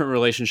a different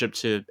relationship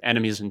to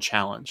enemies and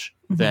challenge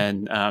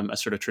than a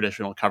sort of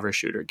traditional cover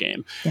shooter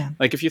game. Yeah.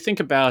 Like if you think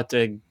about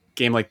a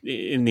game like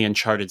in the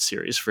Uncharted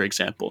series, for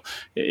example,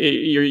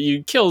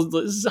 you kill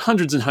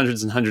hundreds and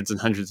hundreds and hundreds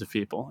and hundreds of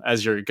people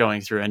as you're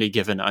going through any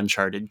given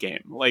Uncharted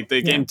game. Like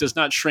the game does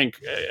not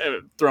shrink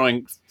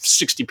throwing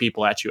 60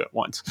 people at you at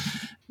once.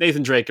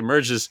 Nathan Drake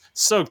emerges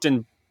soaked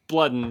in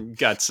blood and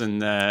guts and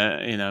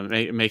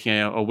making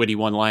a witty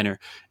one-liner.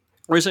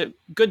 Whereas a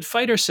good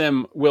fighter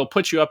sim will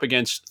put you up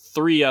against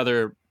 3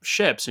 other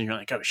ships, and you're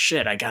like, oh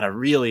shit, I gotta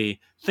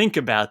really think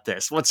about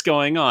this. What's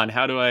going on?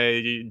 How do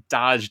I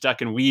dodge,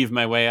 duck, and weave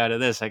my way out of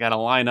this? I gotta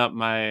line up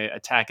my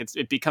attack.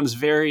 It becomes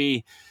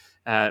very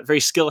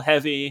skill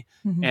heavy,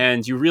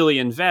 and you really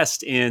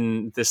invest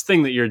in this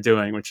thing that you're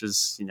doing, which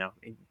is,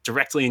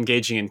 directly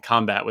engaging in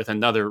combat with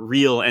another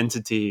real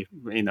entity,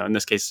 in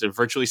this case, a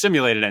virtually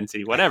simulated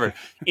entity, whatever,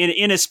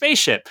 in a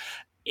spaceship.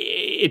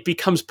 It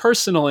becomes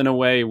personal in a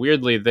way,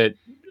 weirdly, that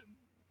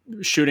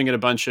shooting at a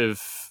bunch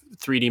of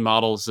 3D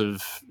models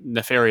of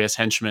nefarious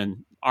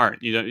henchmen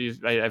aren't.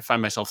 I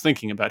find myself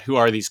thinking about who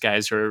are these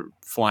guys who are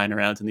flying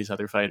around in these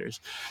other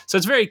fighters. So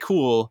it's very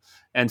cool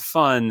and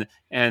fun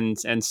and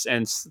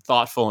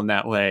thoughtful in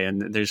that way.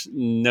 And there's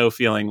no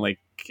feeling like,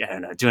 I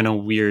don't know, doing a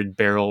weird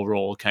barrel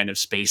roll kind of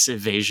space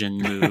evasion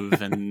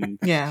move and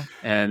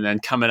and then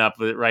coming up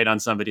with it right on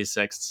somebody's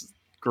sixth.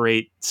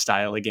 Great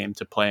style of game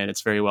to play, and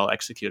it's very well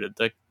executed.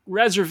 The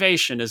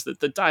reservation is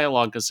that the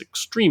dialogue is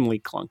extremely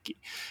clunky.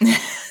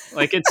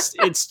 Like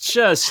it's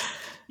just,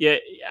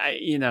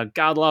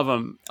 God love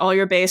them. All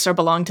your base or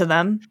belong to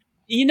them.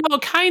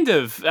 Kind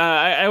of.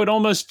 I would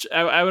almost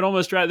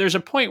rather. There's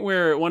a point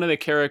where one of the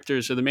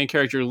characters, or the main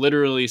character,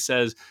 literally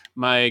says,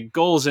 "My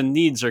goals and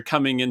needs are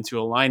coming into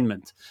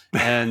alignment."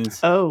 And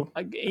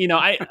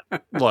I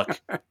look.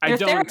 Your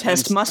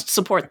therapist must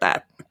support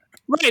that.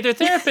 Right, their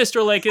therapist,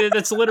 or like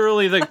that's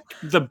literally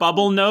the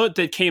bubble note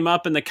that came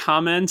up in the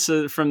comments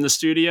from the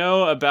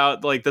studio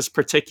about like this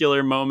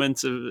particular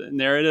moment of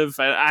narrative.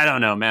 I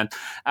don't know, man.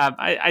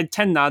 I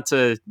tend not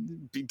to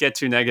get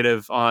too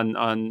negative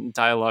on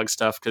dialogue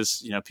stuff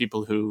because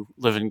people who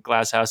live in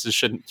glass houses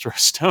shouldn't throw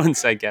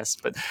stones, I guess.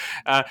 But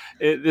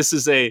this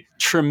is a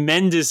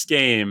tremendous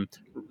game.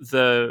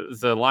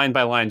 The line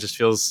by line just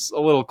feels a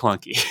little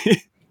clunky.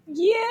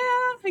 Yeah,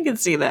 I can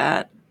see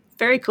that.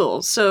 Very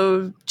cool.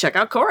 So check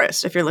out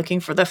Chorus if you're looking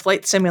for the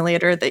flight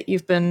simulator that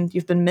you've been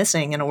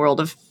missing in a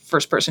world of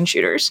first-person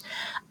shooters.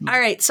 All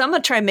right, so I'm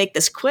gonna try and make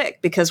this quick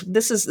because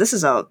this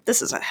is a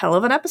hell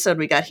of an episode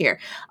we got here.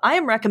 I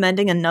am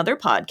recommending another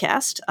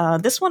podcast.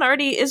 This one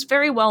already is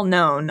very well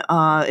known.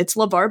 It's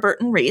LeVar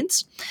Burton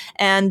Reads,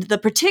 and the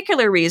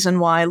particular reason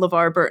why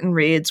LeVar Burton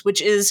Reads,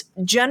 which is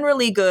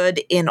generally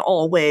good in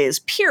all ways,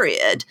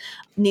 period,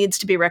 needs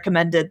to be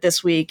recommended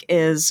this week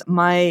is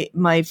my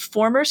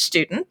former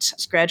student,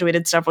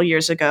 graduated several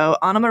years ago,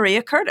 Anna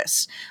Maria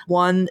Curtis,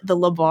 won the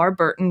LeVar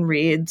Burton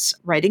Reads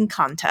writing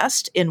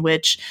contest, in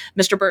which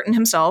Mr. Burton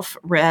himself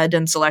read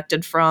and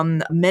selected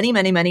from many,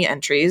 many, many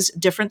entries,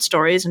 different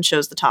stories, and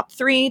chose the top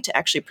 3 to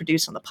actually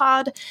produce on the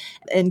pod.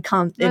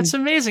 That's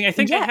amazing. I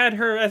think I had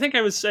her. I think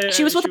I was.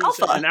 She was with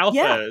Alpha. An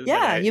Alpha.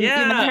 Yeah. You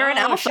met her in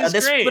Alpha.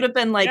 This great. would have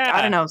been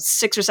I don't know,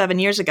 6 or 7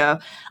 years ago.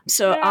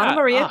 So Anna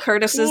Maria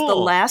Curtis's The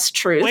Last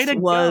Truth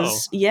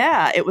was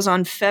it was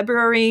on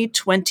February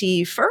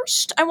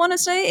 21st, I want to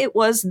say. It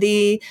was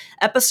the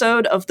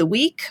episode of the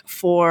week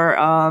for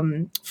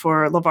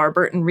LeVar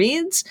Burton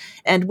Reads,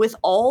 and with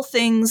all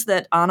things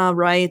that Anna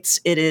writes,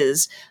 it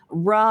is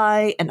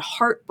wry and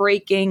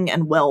heartbreaking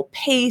and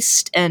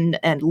well-paced and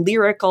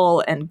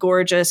lyrical and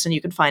gorgeous, and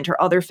you can find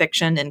her other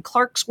fiction in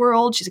Clark's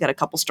World. She's got a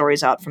couple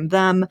stories out from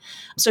them.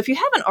 So if you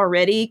haven't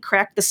already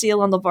cracked the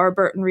seal on LeVar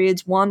Burton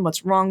Reads, 1,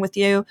 what's wrong with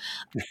you?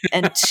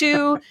 And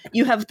 2,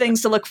 you have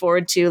things to look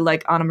forward to,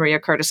 like Anna Maria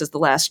Curtis's The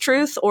Last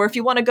Truth, or if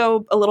you want to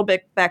go a little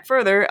bit back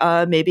further,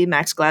 maybe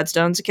Max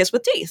Gladstone's A Kiss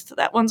with Teeth.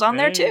 That one's on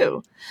there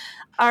too.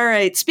 All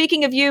right.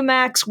 Speaking of you,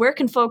 Max, where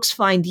can folks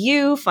find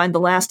you, find The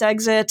Last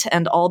Exit,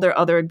 and all their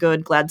other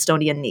good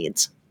Gladstonian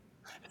needs?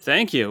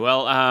 Thank you.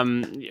 Well,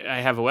 I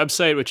have a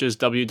website, which is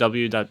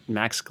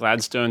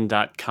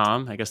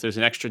www.maxgladstone.com. I guess there's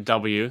an extra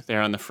W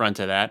there on the front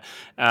of that.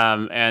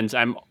 And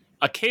I'm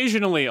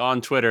occasionally on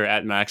Twitter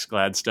at Max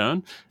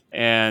Gladstone.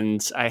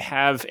 And I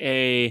have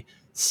a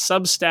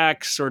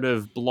Substack sort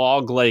of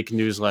blog-like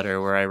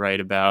newsletter where I write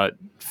about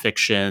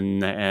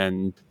fiction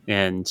and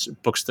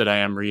books that I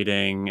am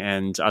reading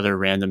and other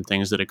random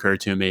things that occur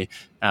to me,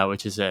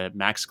 which is at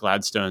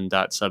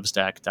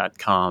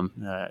maxgladstone.substack.com.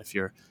 If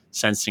you're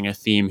sensing a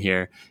theme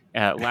here.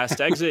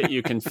 Last Exit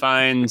you can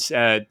find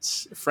at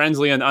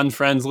friendly and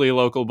unfriendly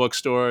local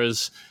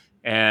bookstores,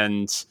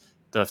 and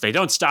If they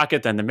don't stock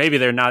it, then maybe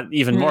they're not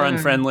even more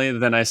unfriendly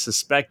than I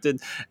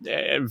suspected.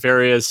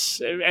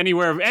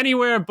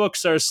 Anywhere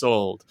books are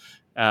sold.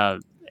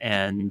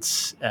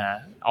 And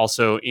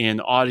also in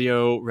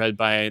audio, read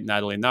by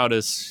Natalie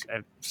Naudis.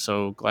 I'm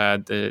so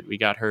glad that we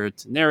got her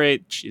to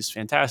narrate. She's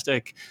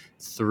fantastic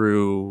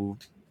through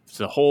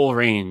the whole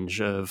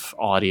range of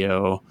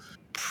audio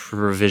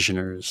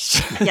provisioners.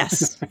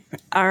 Yes.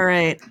 All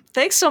right.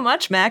 Thanks so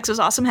much, Max. It was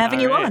awesome having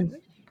you on.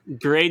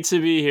 Great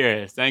to be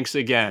here. Thanks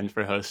again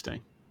for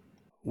hosting.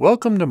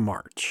 Welcome to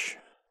March.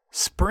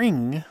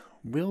 Spring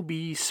will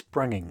be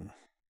sprunging.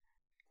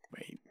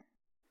 Wait,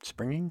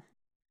 springing?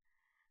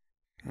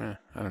 I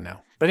don't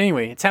know. But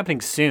anyway, it's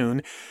happening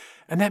soon,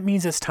 and that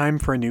means it's time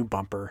for a new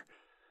bumper.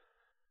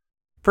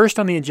 First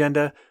on the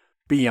agenda,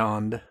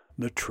 Beyond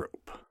the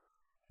Trope.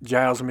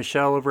 Giles and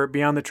Michelle over at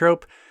Beyond the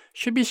Trope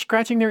should be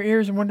scratching their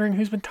ears and wondering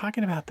who's been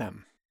talking about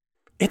them.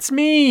 It's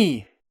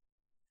me!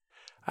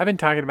 I've been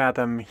talking about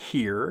them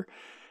here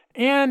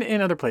and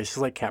in other places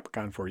like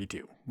Capricorn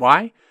 42.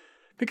 Why?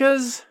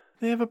 Because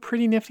they have a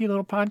pretty nifty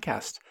little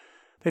podcast.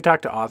 They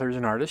talk to authors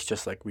and artists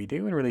just like we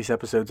do and release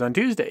episodes on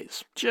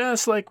Tuesdays,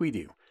 just like we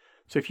do.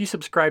 So if you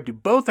subscribe to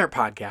both our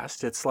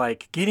podcasts, it's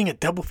like getting a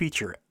double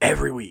feature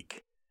every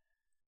week.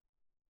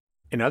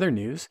 In other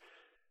news,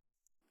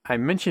 I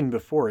mentioned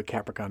before at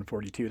Capricorn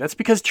 42, that's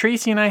because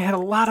Tracy and I had a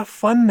lot of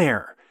fun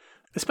there,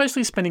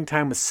 especially spending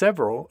time with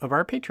several of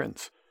our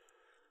patrons.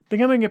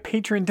 Becoming a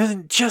patron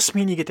doesn't just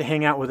mean you get to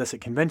hang out with us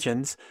at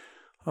conventions,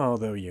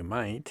 although you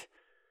might.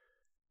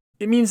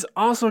 It means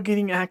also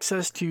getting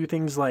access to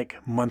things like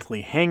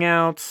monthly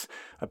hangouts,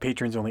 a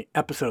patrons-only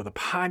episode of the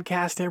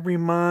podcast every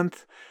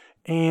month,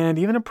 and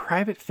even a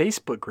private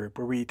Facebook group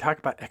where we talk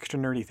about extra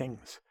nerdy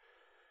things.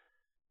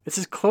 It's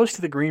as close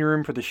to the green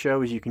room for the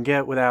show as you can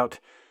get without,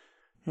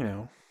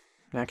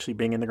 actually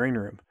being in the green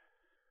room.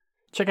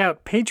 Check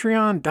out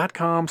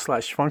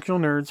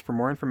patreon.com/functionalnerds for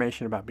more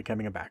information about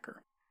becoming a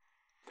backer.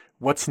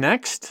 What's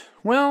next?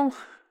 Well,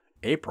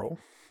 April,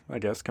 I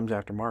guess, comes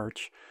after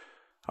March.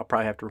 I'll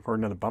probably have to record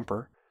another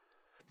bumper.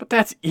 But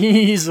that's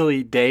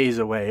easily days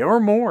away, or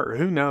more,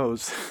 who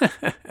knows?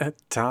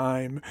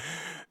 Time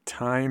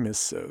is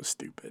so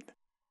stupid.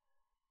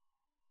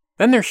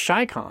 Then there's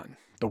ShyCon,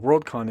 the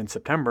Worldcon in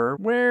September,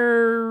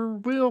 where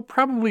we'll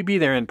probably be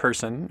there in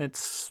person.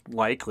 It's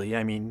likely,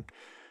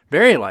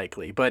 very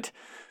likely, but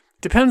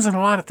depends on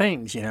a lot of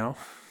things,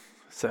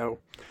 So,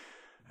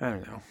 I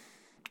don't know.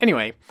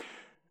 Anyway,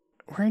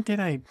 where did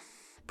I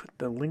put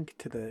the link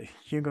to the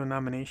Hugo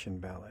nomination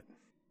ballot?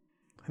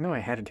 I know I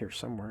had it here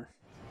somewhere.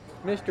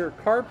 Mr.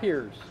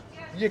 Carpiers.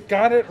 You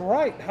got it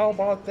right. How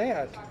about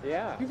that?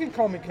 Yeah. You can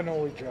call me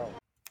Cannoli Joe.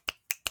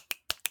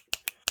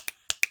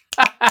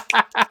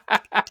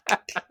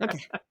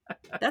 Okay.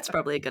 That's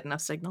probably a good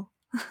enough signal.